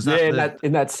 Was that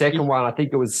in that second one, I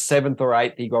think it was 7th or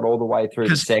 8th. He got all the way through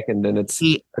the second, and it's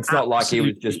not like he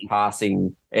was just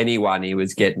passing anyone. He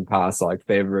was getting past like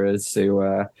Fevers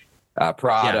to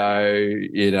Prado.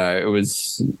 You know, it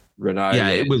was Renault. Yeah,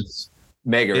 it was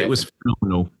mega. It was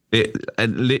phenomenal.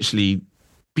 And literally,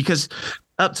 because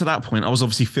up to that point, I was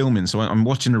obviously filming, so I'm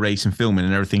watching the race and filming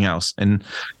and everything else, and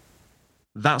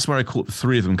that's where I caught the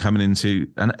 3 of them coming into,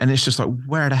 and it's just like,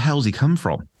 where the hell's he come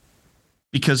from?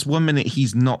 Because one minute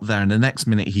he's not there and the next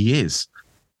minute he is.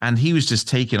 And he was just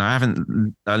taking, I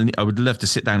would love to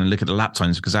sit down and look at the lap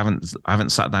times because I haven't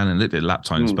sat down and looked at lap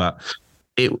times, but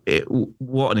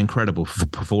what an incredible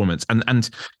performance. And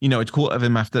you know, I'd caught of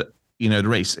him after, you know, the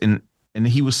race and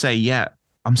he will say, yeah,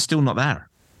 I'm still not there.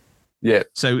 Yeah.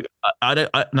 So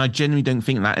I genuinely don't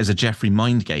think that is a Jeffrey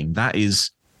mind game. That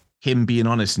is him being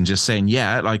honest and just saying,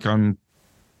 yeah, like I'm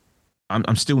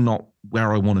still not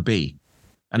where I want to be.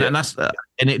 And that's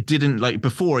and it didn't, like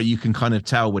before you can kind of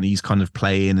tell when he's kind of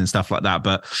playing and stuff like that.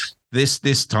 But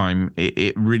this time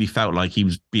it really felt like he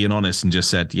was being honest and just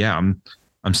said, yeah,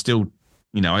 I'm still,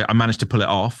 you know, I managed to pull it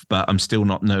off, but I'm still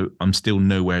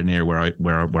nowhere near where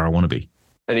I want to be.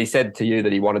 And he said to you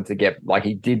that he wanted to get, like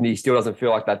he still doesn't feel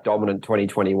like that dominant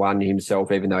 2021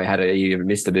 himself, even though he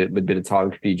missed a bit of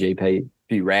time, a few GP,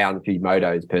 few rounds, a few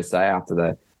motos per se after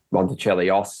the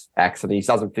Monticelli-Os accident. He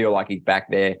doesn't feel like he's back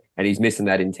there and he's missing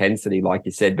that intensity, like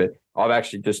you said. But I've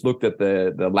actually just looked at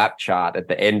the lap chart at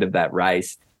the end of that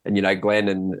race. And, you know, Glenn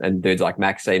and dudes like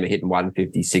Maxime are hitting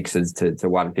 156s to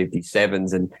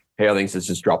 157s, and Herlings has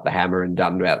just dropped the hammer and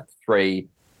done about 3.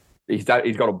 He's got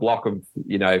a block of,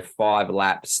 you know, 5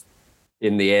 laps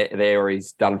in the air there, where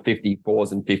he's done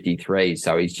 54s and 53s.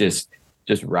 So he's just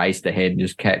raced ahead,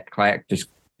 just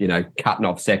you know, cutting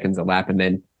off seconds a lap, and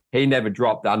then he never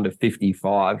dropped under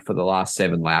 55 for the last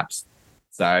 7 laps.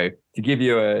 So to give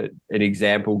you an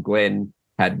example, Glenn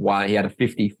had a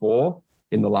 54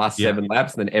 in the last 7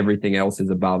 laps, and then everything else is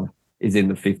in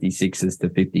the 56s to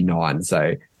 59.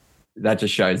 So that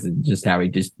just shows just how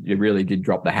he really did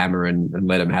drop the hammer and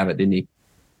let him have it, didn't he?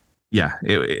 Yeah,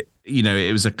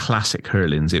 it was a classic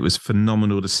Herlings. It was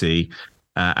phenomenal to see.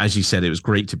 As you said, it was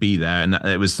great to be there, and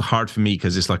it was hard for me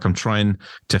because it's like I'm trying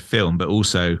to film, but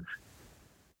also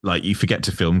like you forget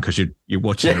to film because you're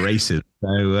watching the races.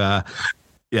 So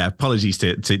apologies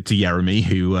to Jeremy,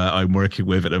 who I'm working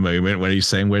with at the moment, where he's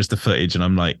saying, "Where's the footage?" And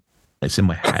I'm like, "It's in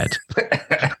my head."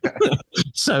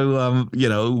 So you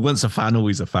know, once a fan,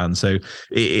 always a fan. So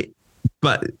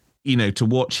but you know, to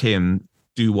watch him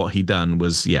do what he done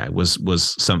was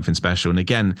something special. And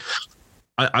again,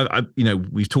 I you know,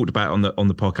 we've talked about on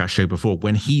the podcast show before,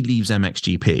 when he leaves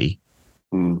MXGP,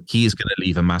 he is going to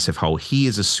leave a massive hole. He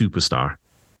is a superstar.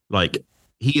 Like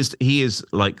he is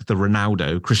like the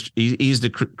Ronaldo. He is the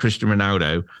Cristiano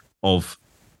Ronaldo of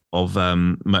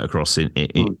motocross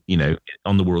in you know,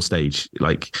 on the world stage.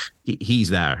 Like he's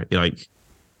there. Like,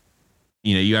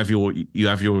 you know, you have your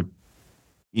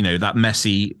you know, that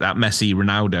Messi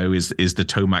Ronaldo is the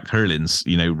Tomac Herlings,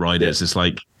 you know, riders. Yeah. It's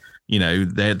like, you know,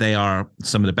 they are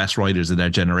some of the best riders of their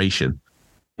generation.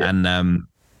 Yeah. And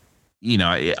you know,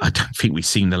 I don't think we've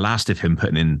seen the last of him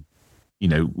putting in. You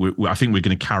know, I think we're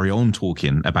going to carry on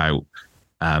talking about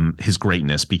his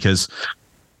greatness because,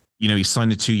 you know, he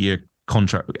signed a 2-year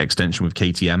contract extension with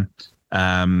KTM.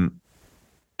 And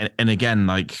again,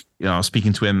 like, you know, I was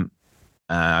speaking to him.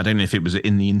 I don't know if it was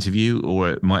in the interview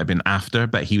or it might have been after,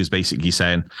 but he was basically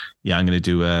saying, yeah, I'm going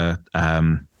to do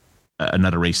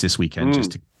another race this weekend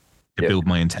just to build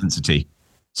my intensity.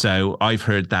 So I've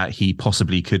heard that he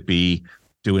possibly could be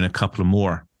doing a couple of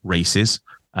more races.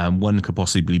 One could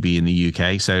possibly be in the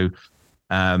UK. So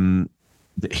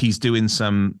he's doing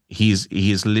he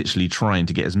is literally trying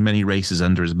to get as many races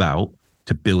under his belt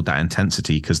to build that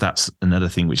intensity, because that's another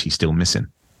thing which he's still missing.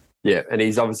 Yeah, and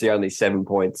he's obviously only 7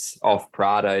 points off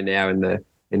Prado now in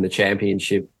the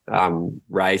championship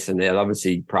race, and then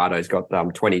obviously Prado's got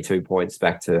 22 points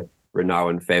back to Renault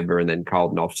and Feber, and then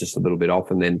Koldenov's just a little bit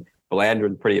off, and then Belander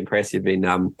pretty impressive in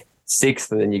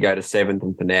 6th, and then you go to 7th,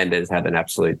 and Fernandez had an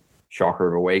absolute shocker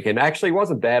of a weekend. Actually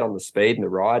wasn't bad on the speed and the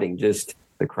riding, just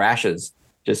the crashes.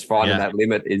 Just finding that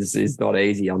limit is not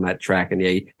easy on that track, and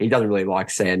he doesn't really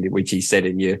like sand, which he said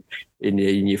in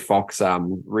your Fox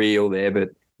reel there. But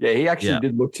yeah, he actually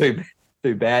didn't look too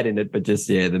bad in it, but just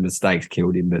the mistakes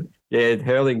killed him. But yeah,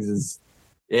 Herlings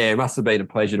Yeah, it must have been a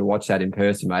pleasure to watch that in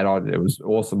person, mate. It was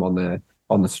awesome on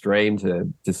the stream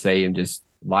to see him just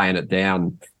laying it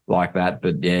down like that.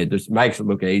 But yeah, it just makes it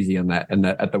look easy on that and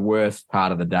at the worst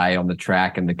part of the day on the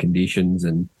track and the conditions.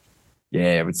 And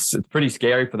yeah, it's pretty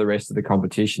scary for the rest of the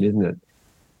competition, isn't it?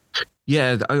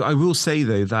 Yeah, I will say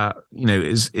though that, you know,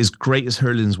 as great as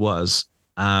Hurlins was,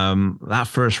 that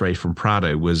first race from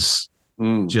Prado was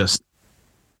just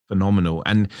phenomenal.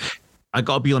 And I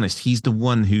got to be honest, he's the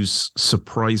one who's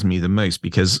surprised me the most,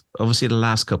 because obviously the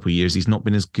last couple of years he's not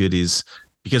been as good as,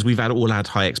 because we've all had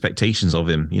high expectations of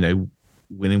him, you know,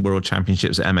 winning world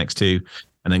championships at MX2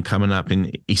 and then coming up,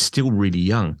 and he's still really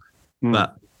young.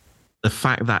 But the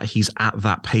fact that he's at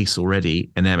that pace already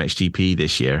in MXGP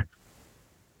this year,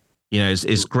 you know,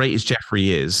 as great as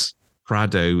Jeffrey is,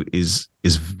 Prado is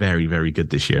very, very good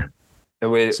this year.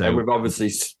 And we've obviously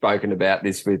spoken about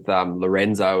this with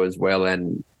Lorenzo as well,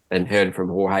 and heard from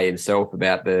Jorge himself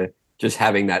about just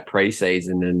having that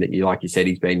preseason, and like you said,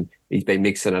 he's been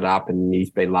mixing it up and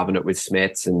he's been loving it with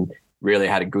Smets and really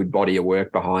had a good body of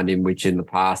work behind him, which in the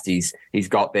past he's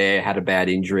got there, had a bad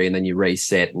injury, and then you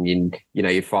reset and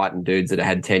you're fighting dudes that have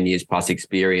had 10 years plus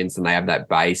experience and they have that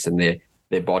base and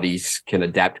their bodies can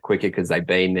adapt quicker because they've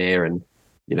been there and,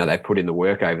 you know, they've put in the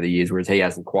work over the years, whereas he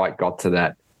hasn't quite got to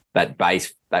that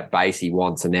base he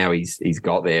wants, and now he's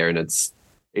got there, and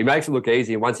he makes it look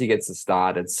easy. And once he gets to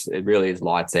start, it really is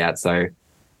lights out. So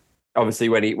obviously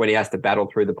when he has to battle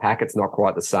through the pack, it's not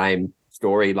quite the same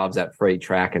story. He loves that free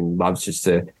track and loves just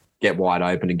to get wide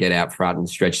open and get out front and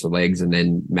stretch the legs and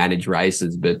then manage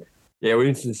races. But yeah, we're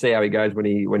interested to see how he goes when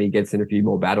he gets in a few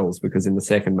more battles, because in the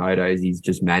second motos he's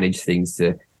just managed things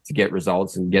to get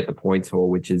results and get the points haul,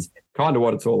 which is kind of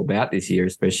what it's all about this year,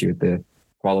 especially with the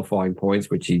qualifying points,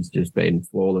 which he's just been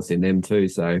flawless in them too.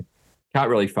 So can't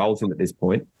really fault him at this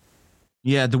point.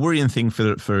 Yeah, the worrying thing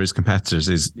for his competitors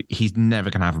is he's never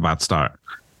going to have a bad start.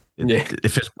 Yeah.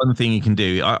 If it's one thing he can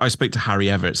do, I spoke to Harry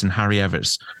Everts, and Harry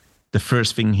Everts, the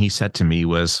first thing he said to me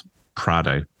was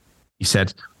Prado. He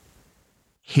said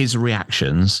his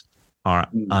reactions are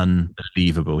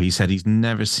unbelievable. He said he's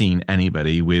never seen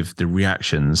anybody with the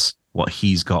reactions what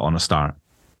he's got on a start.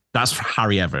 That's for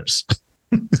Harry Everts.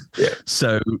 Yeah.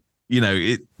 So, you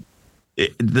know,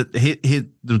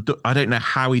 I don't know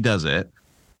how he does it,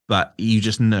 but you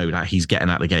just know that he's getting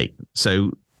out the gate.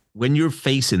 So when you're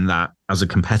facing that as a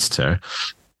competitor,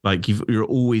 like you're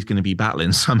always going to be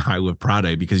battling somehow with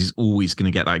Prado, because he's always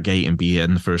going to get that gate and be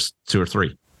in the first 2 or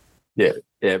 3. Yeah,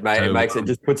 mate, it makes it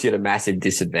just puts you at a massive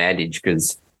disadvantage,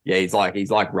 because he's like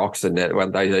Roxon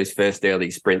when those first early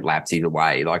sprint laps either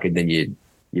way, like, and then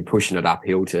you're pushing it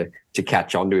uphill to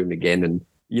catch onto him again. And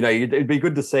you know, it'd be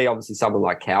good to see obviously someone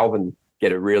like Calvin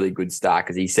get a really good start,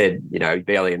 because he said, you know,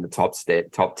 barely in the top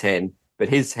 10, but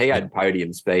he had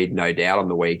podium speed, no doubt, on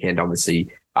the weekend. Obviously,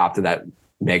 after that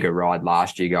mega ride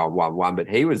last year going 1-1, but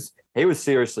he was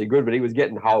seriously good, but he was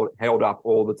getting held up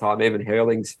all the time. Even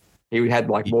Hurlings, he had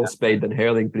like more speed than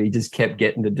Hurling, but he just kept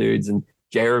getting to dudes. And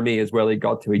Jeremy as well, he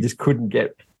just couldn't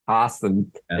get past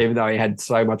them, even though he had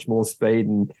so much more speed.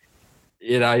 And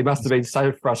you know, it must have been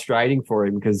so frustrating for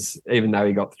him, because even though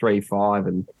he got 3-5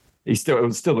 and it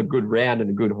was still a good round and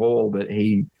a good haul, but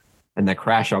and the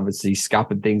crash obviously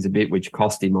scuppered things a bit, which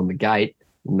cost him on the gate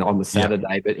on the Saturday.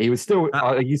 Yeah. But he was still,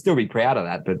 you'd still be proud of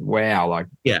that. But wow,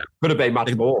 could have been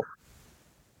much more.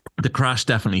 The crash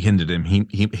definitely hindered him.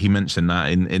 He mentioned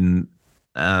that in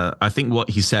I think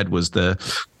what he said was the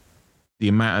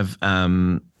amount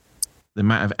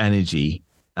of energy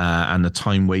and the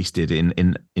time wasted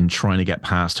in trying to get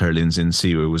past Hurlins in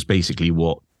Siwa was basically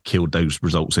what killed those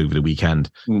results over the weekend.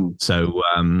 So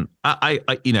I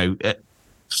you know,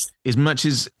 as much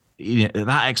as, you know,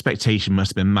 that expectation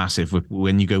must have been massive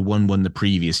when you go 1-1 the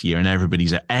previous year, and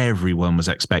everyone was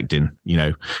expecting, you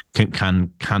know, can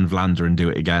Vlander and do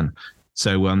it again.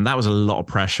 So that was a lot of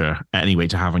pressure anyway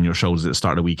to have on your shoulders at the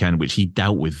start of the weekend, which he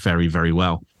dealt with very, very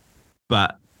well.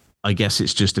 But I guess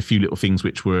it's just a few little things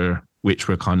which were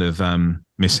kind of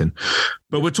missing.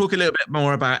 But we'll talk a little bit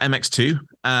more about MX2.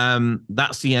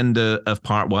 That's the end of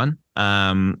part 1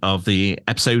 of the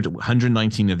episode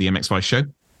 119 of the MX5 show,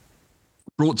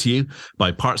 brought to you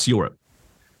by Parts Europe.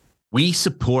 We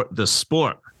support the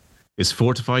sport. Is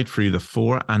fortified through the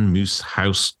Four and Moose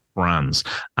House brands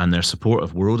and their support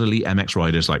of world elite MX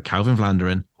riders like Calvin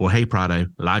Vlanderen, Jorge Prado,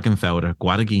 Lagenfelder,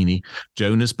 Guadagnini,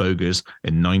 Jonas Bogers,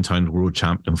 and 9-time world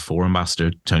champ and 4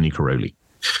 ambassador Tony Caroli.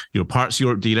 Your Parts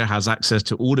Europe dealer has access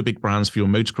to all the big brands for your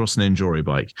motocross and enduro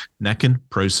bike: Necken,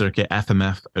 Pro Circuit,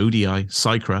 FMF, ODI,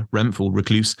 Cycra, Renthal,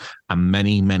 Recluse, and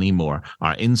many, many more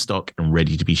are in stock and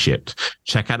ready to be shipped.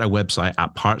 Check out our website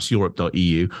at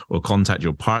partseurope.eu or contact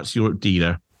your Parts Europe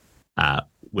dealer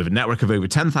With a network of over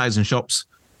 10,000 shops,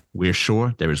 we're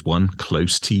sure there is one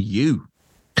close to you.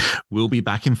 We'll be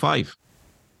back in 5.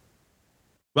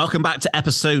 Welcome back to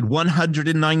episode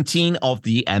 119 of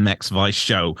the MX Vice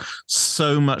Show.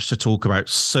 So much to talk about,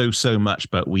 so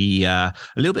much, but we a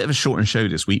little bit of a shortened show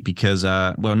this week because,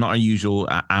 not our usual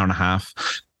hour and a half.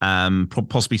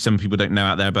 Possibly some people don't know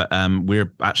out there, but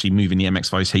we're actually moving the MX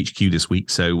Vice HQ this week.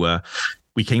 So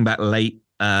we came back late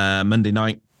Monday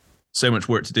night. So much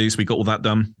work to do, so we got all that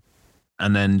done.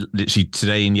 And then literally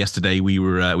today and yesterday,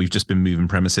 we've just been moving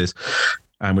premises,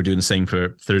 and we're doing the same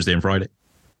for Thursday and Friday.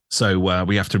 So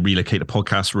we have to relocate the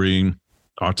podcast room,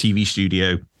 our TV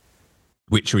studio,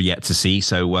 which we're yet to see.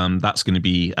 So that's going to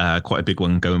be quite a big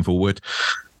one going forward.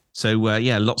 So,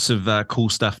 lots of cool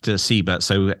stuff to see. But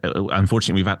so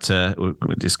unfortunately,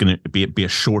 it's going to be a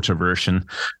shorter version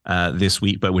this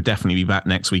week, but we'll definitely be back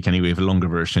next week anyway with a longer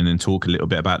version and talk a little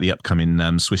bit about the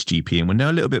upcoming Swiss GP. And we'll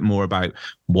know a little bit more about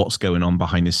what's going on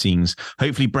behind the scenes.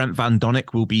 Hopefully, Brent Van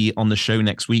Donnick will be on the show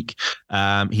next week.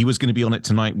 He was going to be on it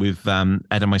tonight with Ed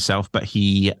and myself, but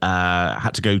he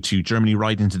had to go to Germany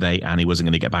riding today and he wasn't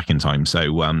going to get back in time. So it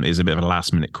was a bit of a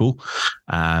last minute call.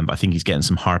 But I think he's getting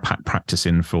some hard pack practice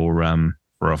in for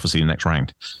obviously the next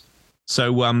round.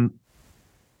 So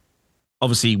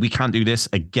obviously we can't do this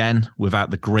again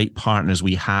without the great partners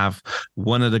we have.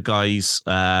 One of the guys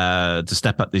to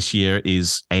step up this year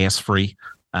is AS3.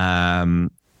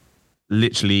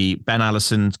 Literally, Ben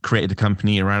Allison created a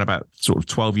company around about sort of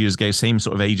 12 years ago, same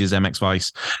sort of age as MX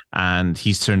Vice, and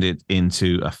he's turned it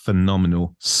into a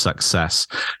phenomenal success.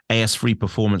 AS3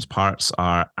 performance parts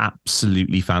are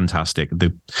absolutely fantastic.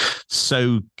 They're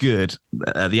so good.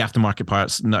 The aftermarket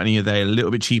parts, not only are they a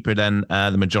little bit cheaper than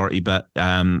the majority, but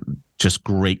just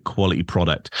great quality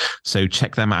product. So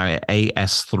check them out at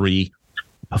AS3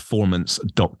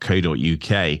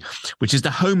 performance.co.uk, which is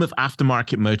the home of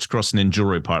aftermarket motocross and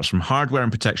enduro parts, from hardware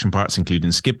and protection parts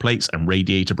including skid plates and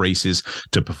radiator braces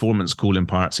to performance cooling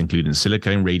parts including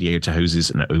silicone radiator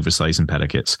hoses and oversized impeller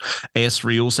kits.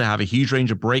 AS3 also have a huge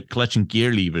range of brake, clutch and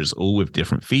gear levers, all with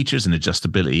different features and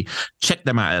adjustability. Check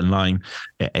them out online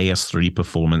at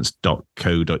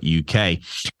as3performance.co.uk.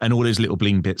 And all those little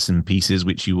bling bits and pieces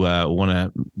which you want to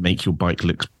make your bike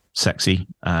look sexy,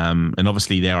 and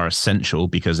obviously they are essential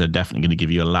because they're definitely going to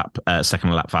give you a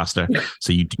second lap faster.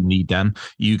 So you do need them.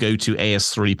 You go to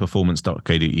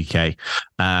as3performance.co.uk.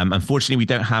 Unfortunately, we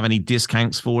don't have any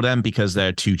discounts for them because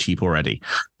they're too cheap already.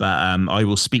 But I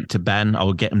will speak to Ben. I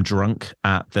will get him drunk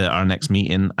at our next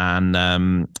meeting and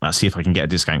I'll see if I can get a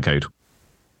discount code.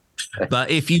 But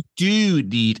if you do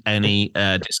need any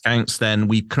discounts, then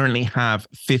we currently have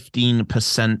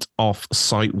 15% off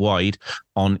site-wide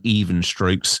on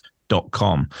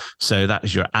evenstrokes.com. So that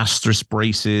is your Astris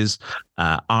braces,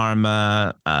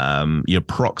 armor, your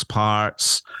Prox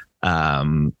parts,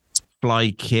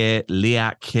 fly kit,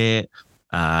 Liat kit,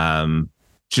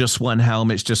 just one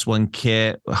helmet, just one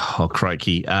kit. Oh,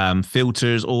 crikey.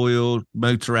 Filters, oil,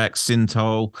 Motorex,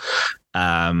 Syntol,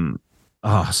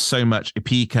 so much.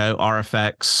 Epico,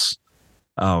 RFX.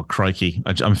 Oh, crikey.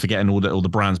 I'm forgetting all the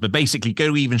brands. But basically, go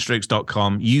to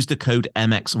evenstrokes.com, use the code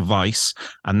MXVICE,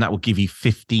 and that will give you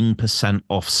 15%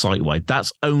 off site-wide.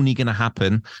 That's only going to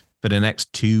happen for the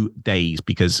next 2 days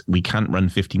because we can't run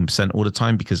 15% all the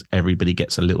time because everybody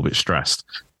gets a little bit stressed.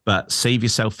 But save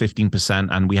yourself 15%,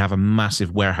 and we have a massive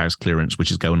warehouse clearance,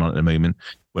 which is going on at the moment,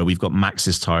 where we've got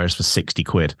Maxxis tires for 60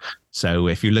 quid. So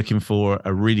if you're looking for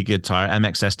a really good tire,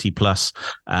 MXST Plus,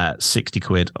 60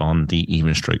 quid on the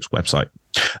Evenstrokes website.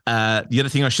 The other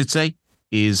thing I should say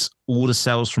is all the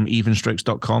sales from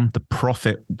evenstrokes.com, the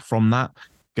profit from that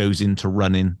goes into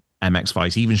running MX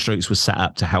Vice. Evenstrokes was set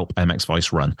up to help MX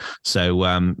Vice run.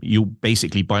 So you'll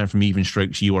basically buy from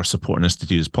Evenstrokes. You are supporting us to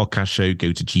do this podcast show,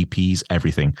 go to GPs,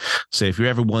 everything. So if you're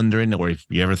ever wondering, or if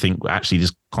you ever think, actually,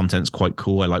 this content's quite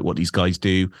cool, I like what these guys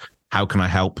do, how can I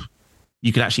help?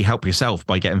 You can actually help yourself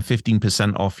by getting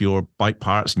 15% off your bike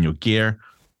parts and your gear,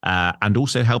 and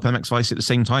also help MX Vice at the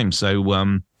same time. So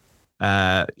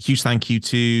huge thank you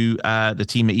to the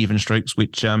team at Evenstrokes,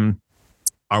 which are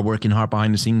working hard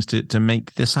behind the scenes to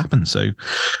make this happen. So,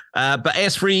 but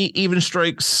AS3,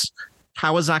 Evenstrokes,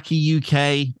 Kawasaki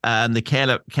UK, and the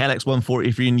KLX 140,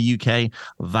 if you're in the UK,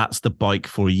 that's the bike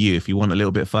for you. If you want a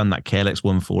little bit of fun, that KLX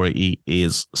 140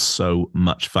 is so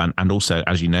much fun. And also,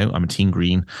 as you know, I'm a Team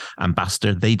Green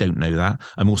ambassador. They don't know that.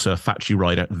 I'm also a factory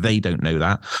rider. They don't know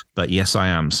that. But yes, I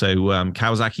am. So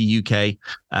Kawasaki UK,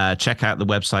 check out the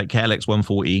website, KLX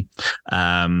 140,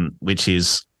 which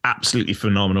is absolutely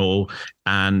phenomenal,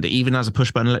 and even has a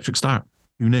push button electric start.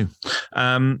 Who knew?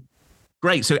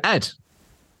 Great. So Ed,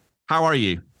 how are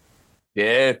you?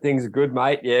 Yeah, things are good,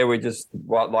 mate. Yeah, we just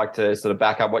like to sort of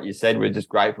back up what you said. We're just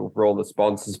grateful for all the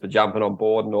sponsors for jumping on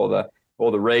board and all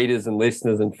the readers and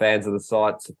listeners and fans of the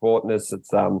site supporting us. It's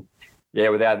yeah,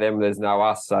 without them, there's no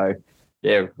us. So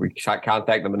yeah, we can't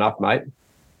thank them enough, mate.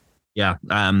 Yeah,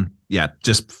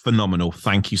 just phenomenal.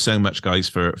 Thank you so much, guys,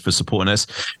 for supporting us.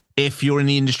 If you're in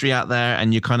the industry out there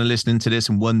and you're kind of listening to this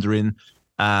and wondering,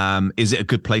 is it a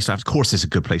good place to advertise? Of course, it's a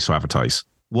good place to advertise.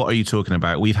 What are you talking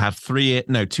about? We've had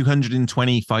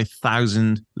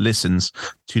 225,000 listens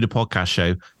to the podcast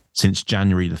show since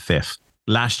January the 5th.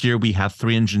 Last year, we had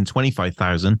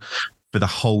 325,000 for the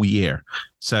whole year.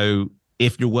 So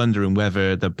if you're wondering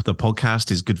whether the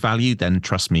podcast is good value, then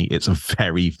trust me, it's a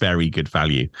very, very good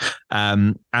value.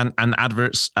 And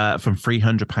adverts from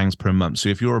 £300 per month. So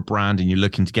if you're a brand and you're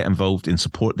looking to get involved and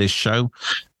support this show,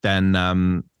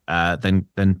 then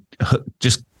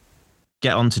just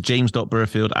get on to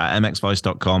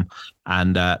james.burfield@mxvice.com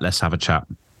and let's have a chat.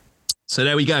 So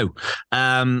there we go.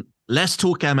 Let's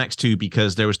talk MX2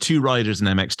 because there was 2 riders in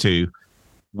MX2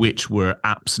 which were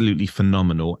absolutely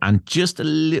phenomenal and just a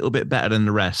little bit better than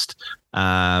the rest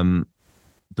the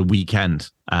weekend,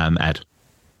 Ed.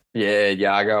 Yeah,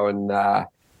 Yago and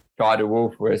Guy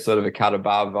DeWolf were sort of a cut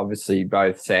above. Obviously,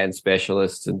 both sand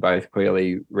specialists and both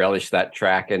clearly relished that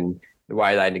track and the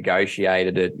way they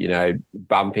negotiated it,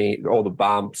 bumping all the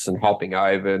bumps and hopping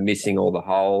over, missing all the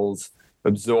holes,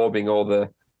 absorbing all the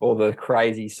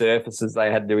crazy surfaces they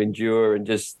had to endure, and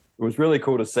just it was really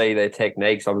cool to see their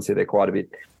techniques. Obviously,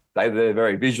 they're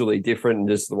very visually different, and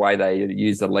just the way they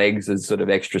use the legs as sort of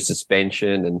extra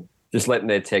suspension and just letting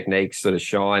their techniques sort of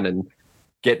shine and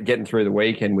getting through the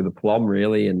weekend with aplomb,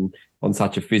 really, and on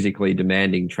such a physically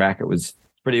demanding track. It was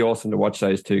pretty awesome to watch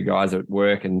those 2 guys at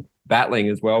work and battling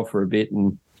as well for a bit.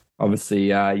 And obviously,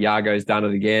 Yago's done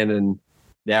it again, and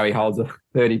now he holds a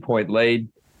 30-point lead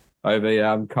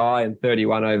over Kai and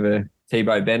 31 over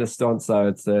Thibaut Benestant. So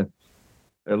it's a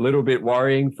little bit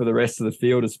worrying for the rest of the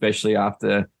field, especially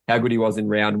after how good he was in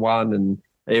round 1. And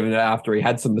even after he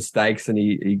had some mistakes and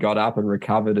he got up and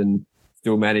recovered and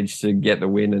still managed to get the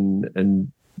win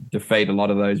and defeat a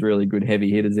lot of those really good heavy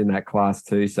hitters in that class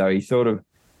too. So he sort of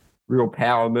real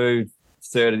power move,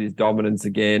 asserted his dominance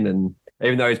again. And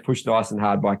even though he's pushed nice and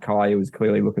hard by Kai, he was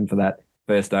clearly looking for that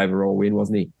first overall win,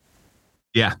 wasn't he?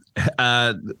 Yeah,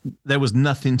 there was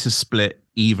nothing to split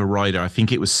either rider. I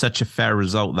think it was such a fair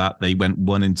result that they went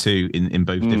 1 and 2 in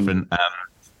both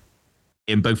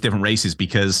different races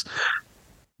because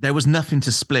there was nothing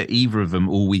to split either of them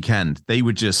all weekend. They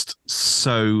were just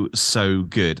so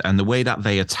good, and the way that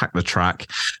they attacked the track,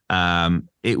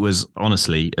 it was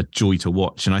honestly a joy to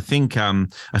watch. And I think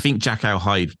Jack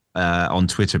Hyde on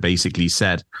Twitter basically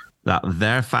said that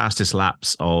their fastest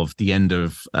laps of the end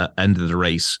of the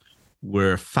race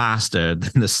were faster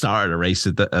than the start of the race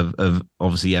of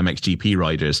obviously MXGP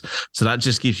riders. So that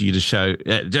just goes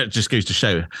to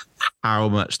show how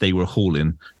much they were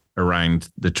hauling around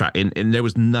the track. And there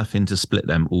was nothing to split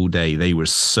them all day. They were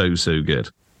so good.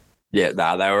 Yeah,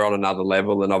 they were on another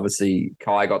level. And obviously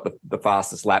Kai got the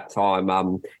fastest lap time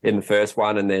in the first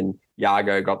one. And then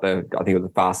Yago got I think it was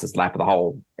the fastest lap of the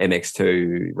whole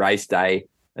MX2 race day.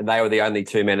 And they were the only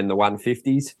 2 men in the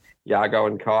 150s. Yago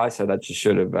and Kai, so that just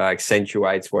sort of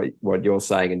accentuates what you're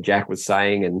saying and Jack was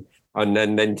saying, and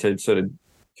then to sort of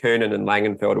Kernan and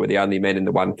Langenfeld were the only men in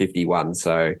the 151.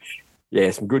 So yeah,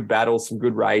 some good battles, some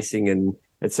good racing, and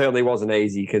it certainly wasn't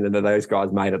easy because those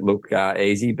guys made it look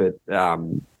easy, but yeah,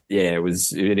 it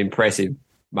was an impressive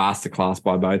masterclass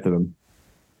by both of them.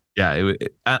 Yeah,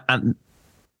 and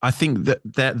I think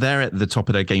that they're at the top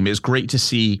of their game. It's great to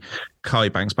see Kai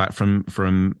bounce back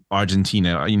from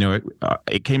Argentina.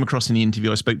 It came across in the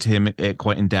interview. I spoke to him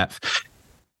quite in depth.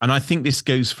 And I think this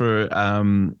goes for,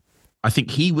 I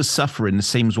think he was suffering the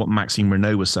same as what Maxime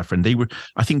Renault was suffering.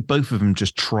 I think both of them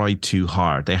just tried too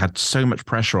hard. They had so much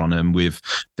pressure on them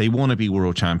they want to be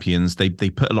world champions. They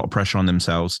put a lot of pressure on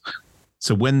themselves.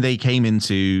 So when they came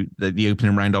into the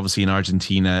opening round, obviously in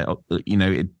Argentina,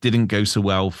 it didn't go so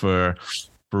well for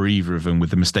either of them with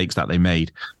the mistakes that they made.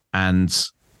 And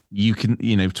you can,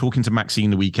 talking to Maxine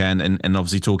the weekend and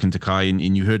obviously talking to Kai,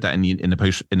 and you heard that in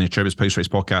the Trebas post-race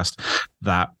podcast,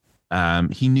 that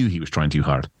he knew he was trying too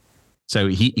hard. So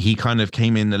he kind of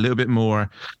came in a little bit more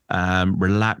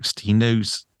relaxed.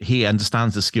 He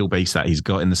understands the skill base that he's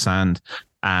got in the sand.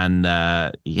 And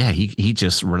he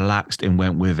just relaxed and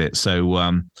went with it.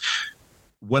 So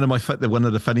one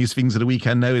of the funniest things of the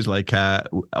weekend now is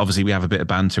obviously we have a bit of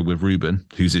banter with Ruben,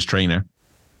 who's his trainer.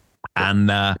 And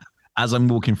as I'm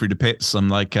walking through the pits, I'm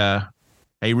like,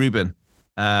 hey, Ruben,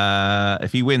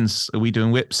 if he wins, are we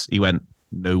doing whips? He went,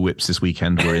 no whips this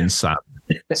weekend. We're in sand.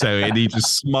 So and he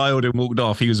just smiled and walked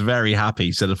off. He was very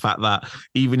happy. So the fact that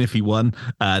even if he won,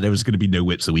 there was going to be no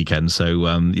whips the weekend. So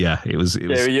yeah, it was.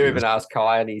 You even asked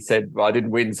Kai, and he said, well, "I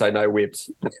didn't win, so no whips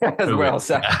as well."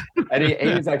 So, and he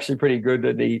was actually pretty good.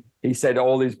 And he said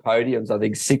all his podiums, I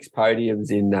think 6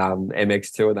 podiums in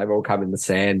MX2, and they've all come in the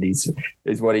sand.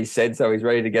 Is what he said. So he's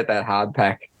ready to get that hard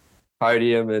pack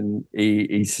podium, and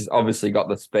he's obviously got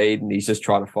the speed, and he's just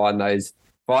trying to find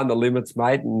the limits,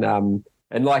 mate. And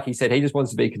like he said, he just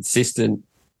wants to be consistent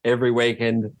every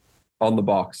weekend on the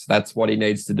box. That's what he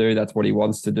needs to do. That's what he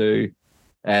wants to do.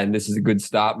 And this is a good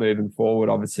start moving forward,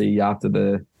 obviously, after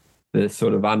the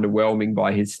sort of underwhelming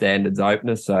by his standards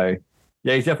opener. So,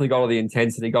 yeah, he's definitely got all the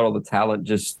intensity, got all the talent.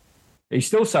 Just he's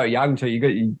still so young too.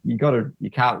 You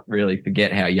can't really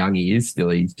forget how young he is still.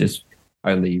 He's just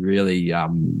only really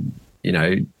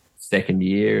second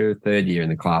year, third year in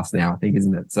the class now, I think,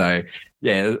 isn't it? So,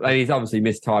 yeah, and he's obviously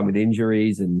missed time with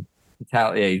injuries, and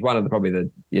he's one of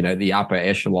the upper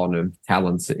echelon of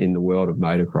talents in the world of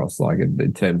motocross. Like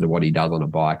in terms of what he does on a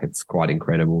bike, it's quite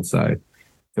incredible. So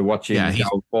to watch him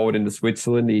go forward into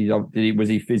Switzerland, is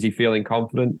he feeling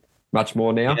confident much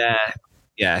more now?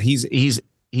 Yeah, he's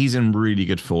in really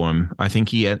good form. I think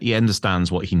he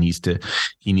understands what he needs to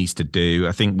do.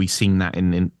 I think we've seen that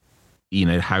in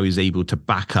how he's able to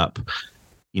back up,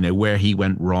 where he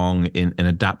went wrong and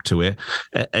adapt to it.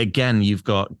 Again, you've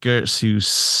got Gertz,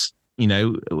 who's,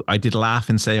 I did laugh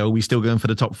and say, "Oh, we still going for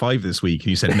the top 5 this week?"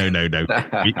 You said, no.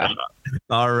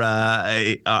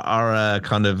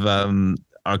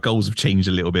 Our goals have changed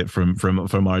a little bit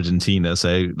from Argentina,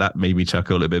 so that made me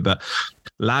chuckle a little bit. But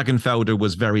Lagenfelder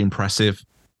was very impressive,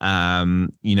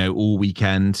 all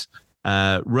weekend.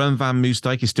 Rowan van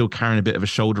Moosdijk is still carrying a bit of a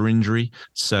shoulder injury,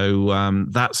 so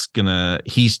that's gonna.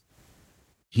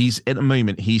 He's at the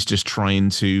moment he's just trying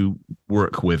to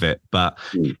work with it, but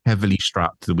heavily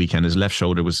strapped the weekend. His left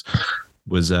shoulder was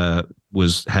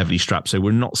heavily strapped, so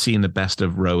we're not seeing the best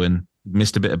of Rowan.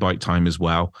 Missed a bit of bike time as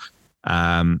well.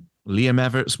 Liam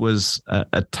Everts was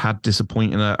a tad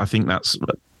disappointing. I think that's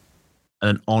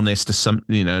an honest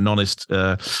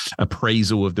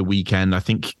appraisal of the weekend. I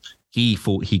think he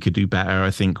thought he could do better.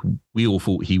 I think we all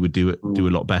thought he would do a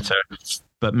lot better,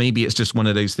 but maybe it's just one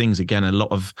of those things. Again, a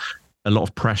lot of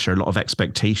pressure, a lot of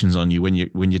expectations on you when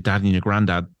your dad and your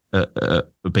granddad are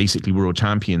basically world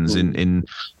champions.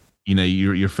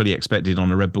 You're fully expected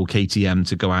on a Red Bull KTM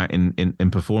to go out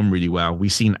and perform really well.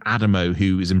 We've seen Adamo,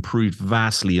 who has improved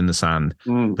vastly in the sand,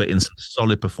 but in some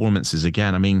solid performances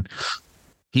again. I mean,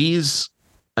 he is.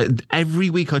 Every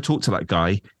week I talk to that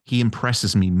guy, he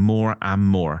impresses me more and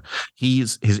more.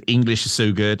 His English is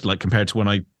so good, like compared to when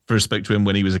I first spoke to him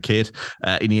when he was a kid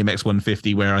in EMX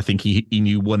 150, where I think he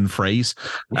knew one phrase.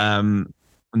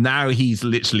 Now he's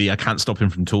literally, I can't stop him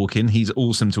from talking. He's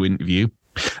awesome to interview.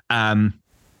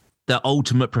 The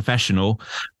ultimate professional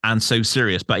and so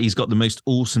serious, but he's got the most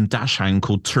awesome dash hand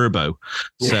called Turbo.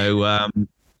 So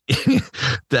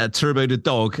the Turbo the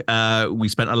dog, we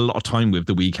spent a lot of time with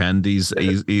the weekend. He's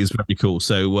very cool.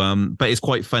 So but it's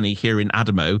quite funny hearing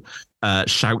Adamo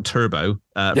shout Turbo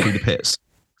through the pits.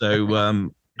 So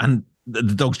and the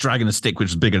dog's dragging a stick which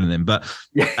is bigger than him. But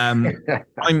I'm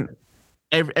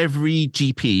every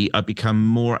GP I become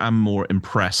more and more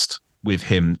impressed with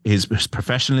him, his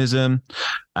professionalism,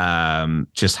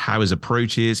 just how his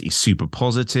approach is. He's super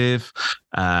positive.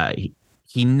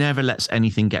 He never lets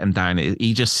anything get him down.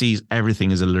 He just sees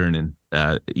everything as a learning.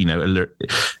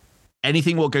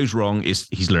 Anything what goes wrong is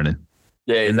he's learning.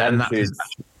 Yeah, his attitude's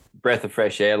breath of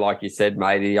fresh air, like you said,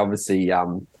 mate. He obviously,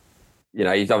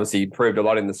 he's obviously improved a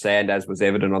lot in the sand, as was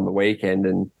evident on the weekend.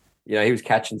 And he was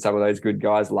catching some of those good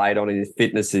guys late on, and his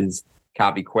fitness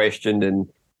can't be questioned. And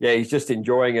yeah, he's just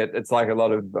enjoying it. It's like a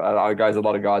lot of guys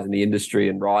in the industry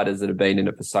and riders that have been in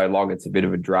it for so long. It's a bit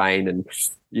of a drain. And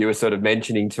you were sort of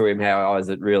mentioning to him how is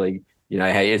it really,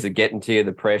 hey, is it getting to you,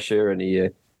 the pressure, and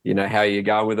how are you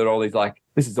going with it all? He's like,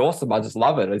 this is awesome. I just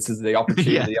love it. This is the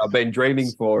opportunity I've been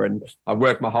dreaming for and I've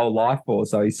worked my whole life for.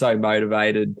 So he's so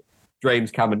motivated,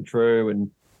 dreams coming true,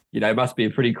 and must be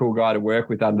a pretty cool guy to work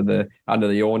with under the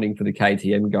awning for the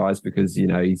KTM guys, because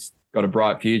he's got a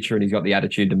bright future and he's got the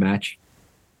attitude to match.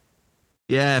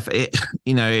 Yeah,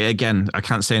 again, I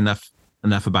can't say enough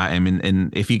about him.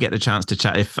 And if you get the chance to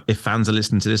chat, if fans are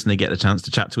listening to this and they get the chance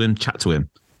to chat to him,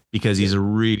 because he's a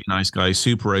really nice guy,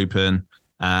 super open,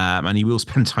 and he will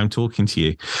spend time talking to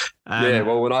you.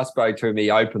 Well, when I spoke to him, he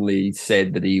openly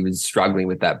said that he was struggling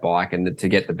with that bike, and that to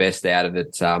get the best out of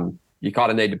it, you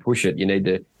kind of need to push it. You need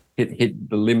to hit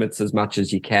the limits as much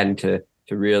as you can to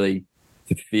really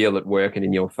feel it working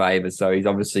in your favour. So he's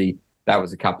obviously that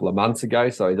was a couple of months ago.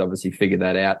 So he's obviously figured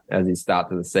that out as his start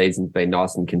to the season's been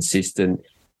nice and consistent.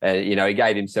 He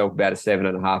gave himself about a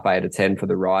 7.5 out of 10 for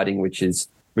the riding, which is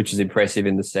impressive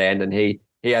in the sand. And he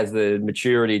has the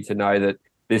maturity to know that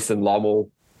this and Lommel,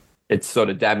 it's sort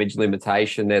of damage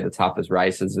limitation. They're the toughest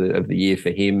races of the year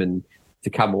for him, and to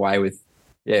come away with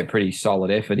pretty solid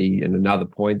effort and another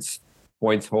points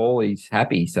haul, he's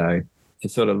happy. So to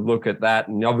sort of look at that,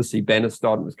 and obviously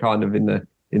Beniston was kind of in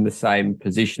the same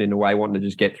position in a way, wanting to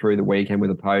just get through the weekend with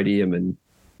a podium, and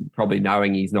probably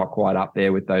knowing he's not quite up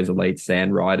there with those elite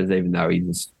sand riders, even though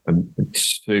he's a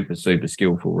super, super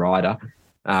skillful rider.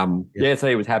 So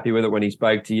he was happy with it when he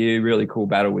spoke to you. Really cool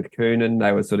battle with Coonan.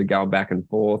 They were sort of going back and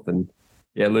forth, and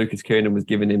Lucas Coonan was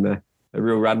giving him a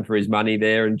real run for his money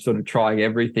there, and sort of trying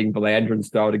everything Belandron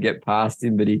style to get past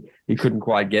him, but he couldn't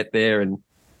quite get there. And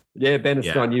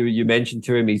Beniston, you mentioned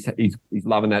to him, he's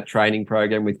loving that training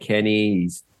program with Kenny.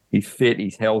 He's fit,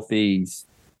 he's healthy,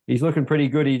 he's looking pretty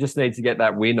good. He just needs to get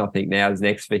that win, I think, now is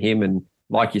next for him. And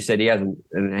like you said,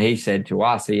 he said to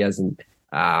us, he hasn't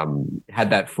had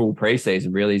that full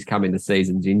preseason. Really, he's come into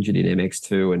seasons injured in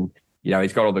MX2, and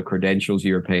he's got all the credentials,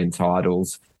 European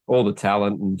titles, all the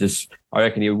talent, and just I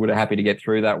reckon he would have happy to get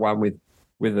through that one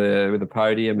with a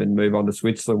podium and move on to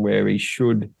Switzerland, where he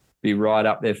should be right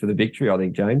up there for the victory, I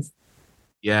think, James.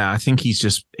 Yeah, I think he's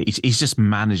just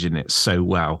managing it so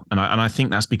well, and I think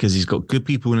that's because he's got good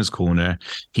people in his corner.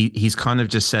 He's kind of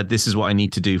just said, "This is what I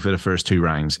need to do for the first 2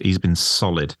 rounds." He's been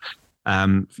solid.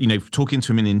 Talking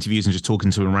to him in interviews and just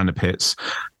talking to him around the pits.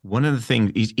 One of the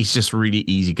things, he's just really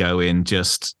easygoing,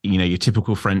 just your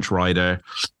typical French rider,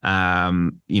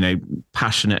 passionate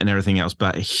and everything else.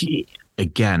 But he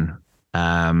kind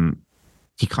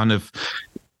of.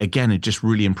 Again, it just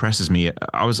really impresses me.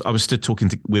 I was stood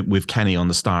talking with Kenny on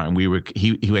the start, and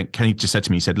Kenny just said to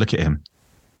me, he said, "Look at him."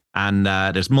 And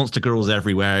there's monster girls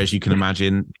everywhere, as you can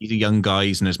imagine. These are young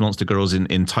guys, and there's monster girls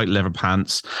in tight leather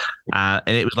pants. And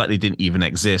it was like they didn't even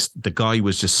exist. The guy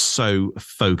was just so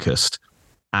focused.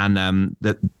 And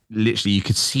that literally you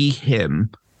could see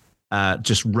him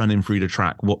just running through the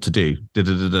track, what to do.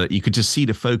 You could just see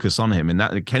the focus on him. And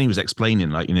that Kenny was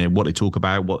explaining, what they talk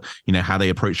about, what, how they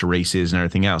approach the races and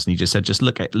everything else. And he just said, just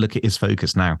look at his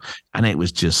focus now. And it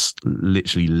was just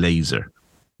literally laser.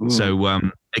 Ooh. So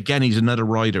again, he's another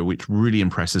rider, which really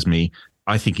impresses me.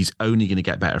 I think he's only going to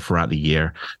get better throughout the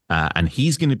year. And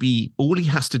he's going to be, all he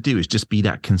has to do is just be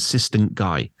that consistent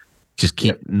guy. Just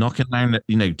keep knocking down,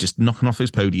 just knocking off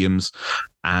his podiums.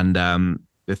 And,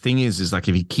 the thing is like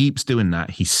if he keeps doing that,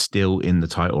 he's still in the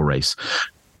title race.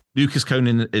 Lucas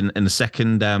Coonan in the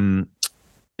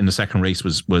second race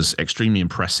was extremely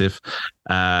impressive.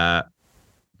 The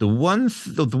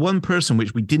one person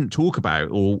which we didn't talk about,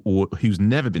 or who's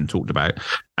never been talked about,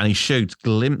 and he showed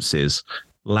glimpses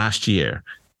last year,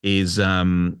 is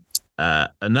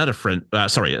another friend.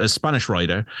 A Spanish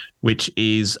rider, which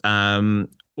is Oreo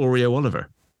Oliver.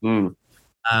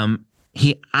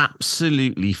 He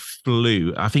absolutely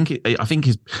flew. I think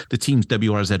the team's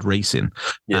WRZ Racing.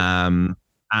 Yeah.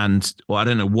 And I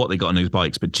don't know what they got on those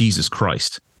bikes, but Jesus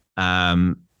Christ.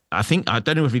 I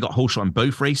don't know if he got whole shot on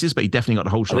both races, but he definitely got the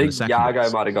whole shot on the second.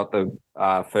 Yago might have got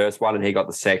the first one and he got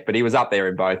the second, but he was up there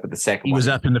in both, but the second he one. was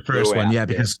up in the first one,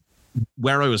 because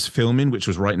where I was filming, which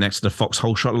was right next to the Fox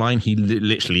whole shot line, he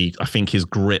literally, I think his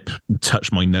grip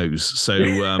touched my nose. So,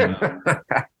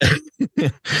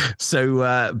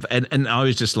 and I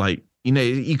was just like,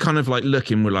 you kind of like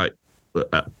look and we're like,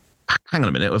 hang on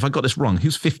a minute, if I got this wrong,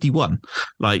 who's 51?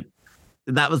 Like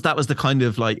that was the kind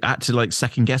of like, I had to like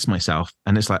second guess myself.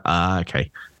 And it's like, okay.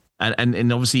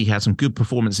 And obviously he had some good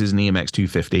performances in the EMX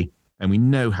 250, and we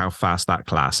know how fast that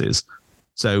class is.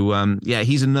 So,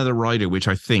 he's another rider, which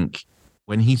I think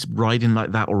when he's riding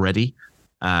like that already,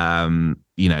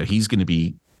 he's going to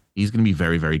be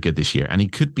very, very good this year. And he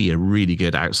could be a really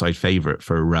good outside favorite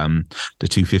for the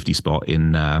 250 spot for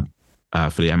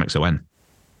the MXON.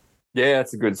 Yeah,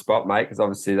 that's a good spot, mate, because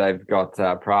obviously they've got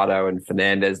Prado and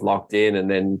Fernandez locked in,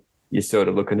 and then you're sort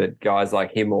of looking at guys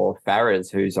like him or Farah's,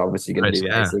 who's obviously going to be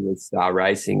racing with Star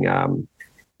Racing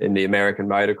in the American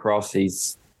motocross.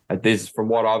 He's this, from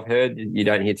what I've heard, you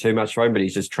don't hear too much from him, but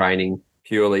he's just training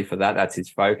purely for that. That's his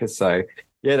focus. So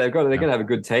yeah, they're going to have a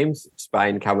good team.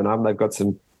 Spain coming up. They've got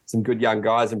some good young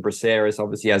guys, and Braceras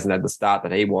obviously hasn't had the start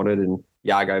that he wanted, and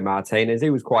Yago Martinez, he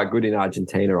was quite good in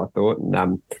Argentina, I thought.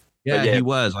 And he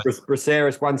was.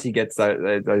 Braceras, once he gets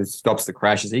those stops the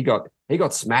crashes, he got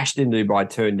smashed into by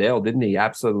Turndell, didn't he?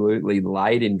 Absolutely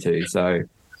laid into. So.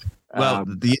 Well,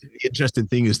 the interesting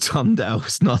thing is Turndell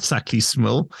is not exactly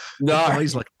small. No,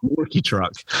 he's like a worky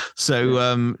truck.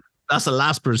 So that's the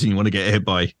last person you want to get hit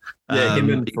by. Yeah,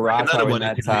 him and Ferrato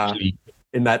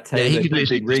in that team. He could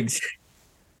big rigs.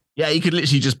 Yeah, he could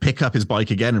literally just pick up his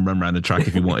bike again and run around the track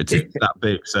if he wanted to. It's that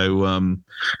big. So,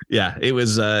 yeah, it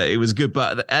was good.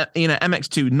 But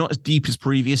MX2 not as deep as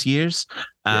previous years.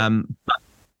 But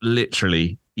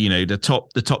literally,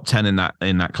 the top 10 in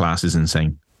that class is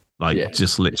insane.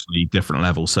 Just literally different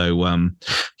level. So,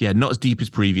 not as deep as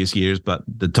previous years, but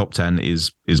the top 10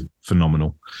 is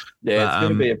phenomenal. Yeah, it's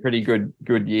going to be a pretty good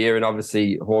year. And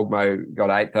obviously, Hogmo got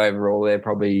 8th overall there.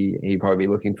 He'd probably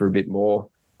be looking for a bit more.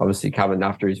 Obviously, coming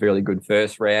after his really good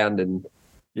first round. And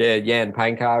Jan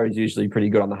Pankar is usually pretty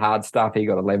good on the hard stuff. He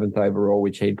got 11th overall,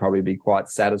 which he'd probably be quite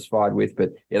satisfied with.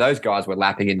 But those guys were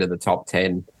lapping into the top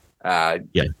 10.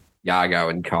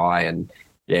 Yago and Kai, and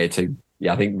I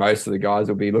think most of the guys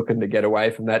will be looking to get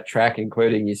away from that track,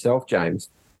 including yourself, James.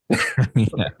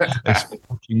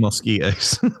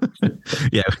 Mosquitoes.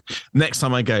 Next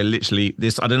time I go, literally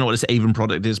I don't know what this Avon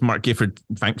product is. Mark Gifford,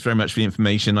 thanks very much for the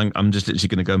information. I'm just literally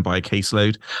going to go and buy a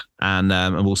caseload, and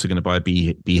I'm also going to buy a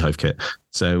beehive kit.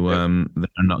 So they're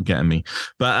not getting me.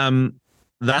 But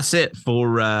that's it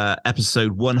for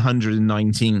episode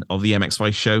 119 of the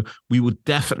MX5 show. We will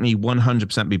definitely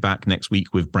 100% be back next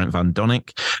week with Brent Van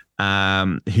Donnick,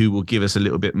 who will give us a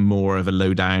little bit more of a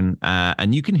lowdown.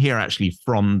 And you can hear actually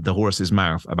from the horse's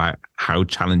mouth about how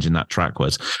challenging that track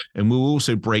was. And we'll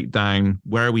also break down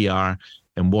where we are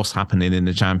and what's happening in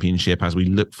the championship as we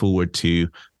look forward to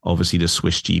obviously the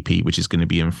Swiss GP, which is going to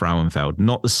be in Frauenfeld.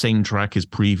 Not the same track as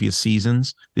previous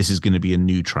seasons. This is going to be a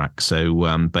new track.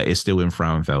 So, but it's still in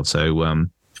Frauenfeld. So,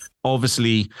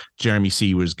 obviously Jeremy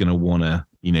Seawer is going to want to,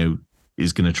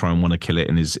 is going to try and want to kill it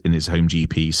in his home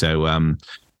GP. So,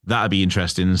 that'd be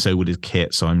interesting. And so would his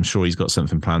kit. So I'm sure he's got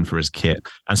something planned for his kit.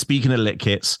 And speaking of lit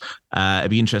kits, it'd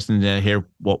be interesting to hear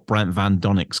what Brent Van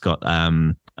Donnick's got,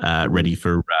 ready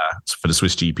for the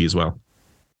Swiss GP as well.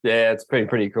 Yeah, it's been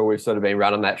pretty cool. We've sort of been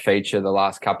running that feature the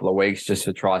last couple of weeks just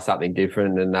to try something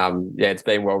different. And it's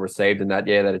been well received. And that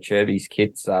Acerby's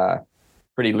kit's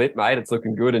pretty lit, mate. It's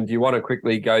looking good. And do you want to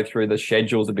quickly go through the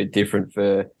schedules a bit different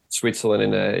for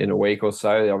Switzerland in a week or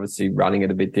so? They're obviously running it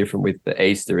a bit different with the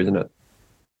Easter, isn't it?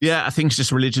 Yeah, I think it's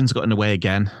just religion's got in the way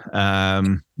again.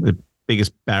 The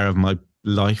biggest bear of my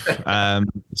life.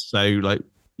 So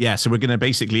we're going to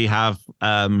basically have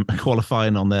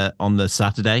qualifying on the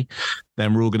Saturday,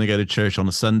 then we're all going to go to church on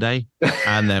a Sunday,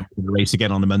 and then we'll race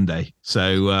again on the Monday.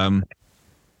 So,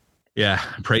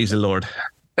 praise the Lord,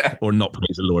 or not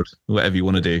praise the Lord, whatever you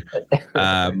want to do.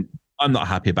 I'm not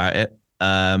happy about it.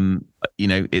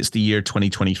 It's the year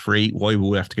 2023. Why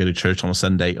will we have to go to church on a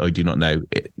Sunday? I do not know.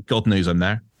 God knows I'm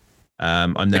there.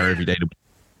 I'm there every day.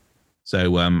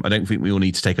 So I don't think we all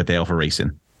need to take a day off of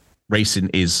racing. Racing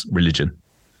is religion.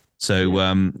 So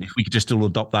if we could just all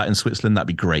adopt that in Switzerland, that'd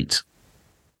be great.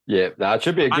 Yeah, it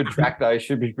should be a good track though. It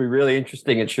should be really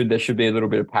interesting. There should be a little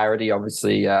bit of parity.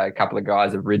 Obviously, a couple of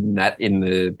guys have ridden that in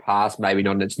the past, maybe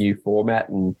not in its new format.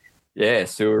 And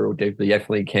Sewer will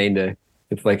definitely keen to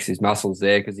flex his muscles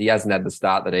there because he hasn't had the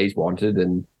start that he's wanted.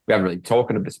 And we haven't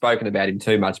really spoken about him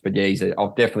too much, but he's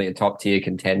definitely a top tier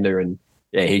contender, and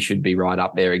he should be right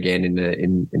up there again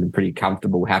in a pretty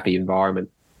comfortable, happy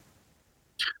environment.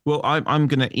 Well, I'm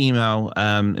going to email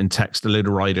and text a load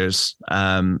of riders,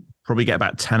 probably get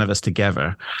about 10 of us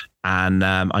together, and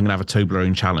I'm going to have a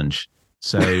Toblerone challenge.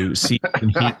 So see if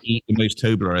we can eat the most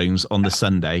Toblerones on the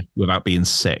Sunday without being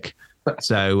sick.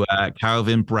 So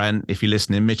Calvin, Brent, if you're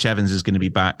listening, Mitch Evans is going to be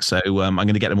back. So I'm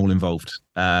going to get them all involved.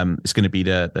 It's going to be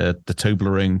the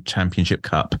Toblerone Championship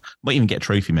Cup. Might even get a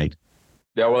trophy made.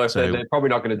 Yeah, well, they're probably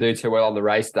not going to do too well on the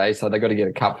race day, so they've got to get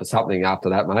a cup for something after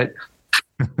that, mate.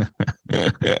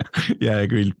 Yeah, I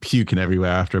agree. Puking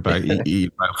everywhere after about 3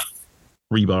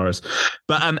 bars.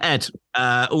 But Ed,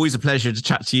 always a pleasure to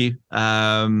chat to you.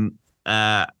 And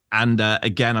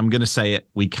again, I'm going to say it,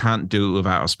 we can't do it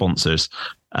without our sponsors.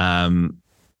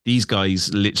 These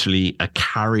guys literally are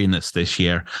carrying us this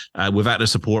year. Without their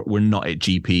support, we're not at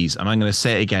GPs. And I'm going to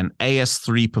say it again,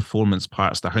 AS3 Performance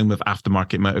Parts, the home of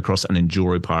aftermarket motocross and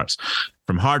enduro parts.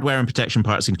 From hardware and protection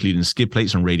parts, including skid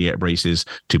plates and radiator braces,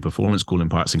 to performance cooling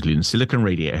parts, including silicone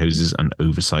radiator hoses and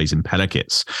oversized impeller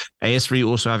kits. AS3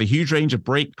 also have a huge range of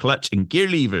brake, clutch, and gear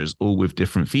levers, all with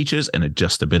different features and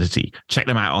adjustability. Check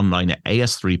them out online at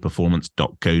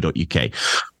as3performance.co.uk.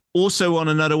 Also on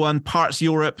another one, Parts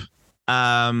Europe.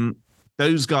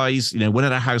 Those guys, one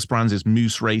of their house brands is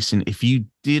Moose Racing. If you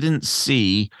didn't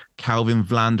see Calvin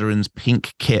Vlanderen's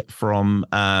pink kit from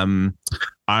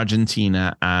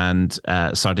Argentina and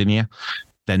Sardegna,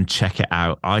 then check it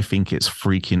out. I think it's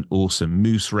freaking awesome.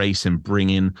 Moose Racing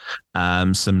bringing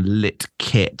some lit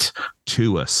kit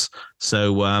to us.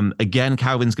 So again,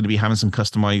 Calvin's going to be having some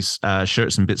customized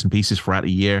shirts and bits and pieces throughout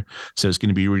the year. So it's going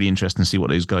to be really interesting to see what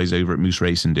those guys over at Moose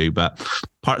Racing do. But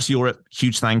Parts Europe,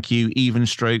 huge thank you. Even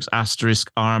Strokes,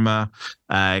 Asterisk, Arma,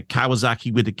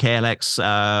 Kawasaki with the KLX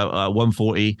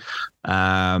 140.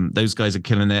 Those guys are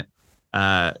killing it.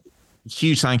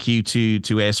 Huge thank you to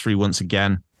AS3 once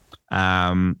again.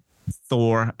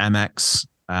 Thor, MX,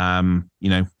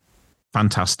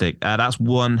 fantastic. That's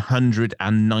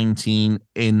 119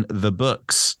 in the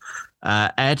books.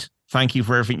 Ed, thank you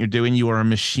for everything you're doing. You are a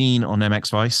machine on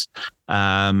MX Vice.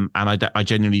 And I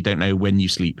genuinely don't know when you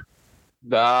sleep.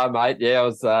 Nah, mate. Yeah, I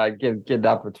was getting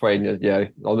up between,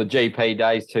 on the GP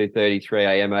days, 2:30, 3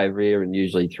 a.m. over here, and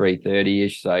usually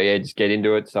 3:30-ish. So, yeah, just get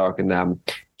into it so I can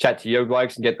chat to you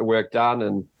blokes and get the work done.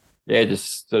 And, yeah,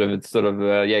 just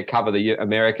cover the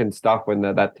American stuff when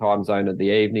that time zone of the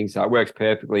evening. So it works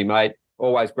perfectly, mate.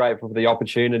 Always grateful for the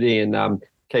opportunity, and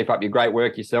keep up your great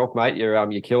work yourself, mate.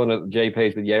 You're killing it at the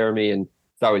GPs with Jeremy, and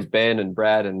so is Ben and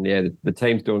Brad. And, yeah, the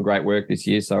team's doing great work this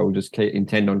year, so we'll just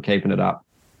intend on keeping it up.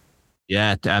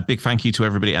 Yeah, a big thank you to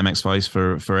everybody at MX Vice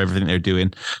for everything they're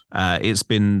doing. It's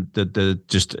been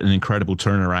just an incredible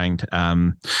turnaround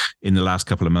in the last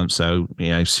couple of months. So,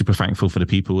 super thankful for the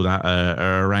people that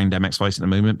are around MX Vice at the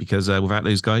moment, because without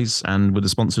those guys and with the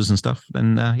sponsors and stuff,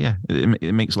 then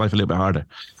it makes life a little bit harder.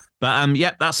 But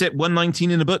that's it.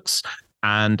 119 in the books,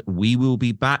 and we will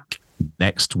be back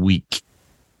next week.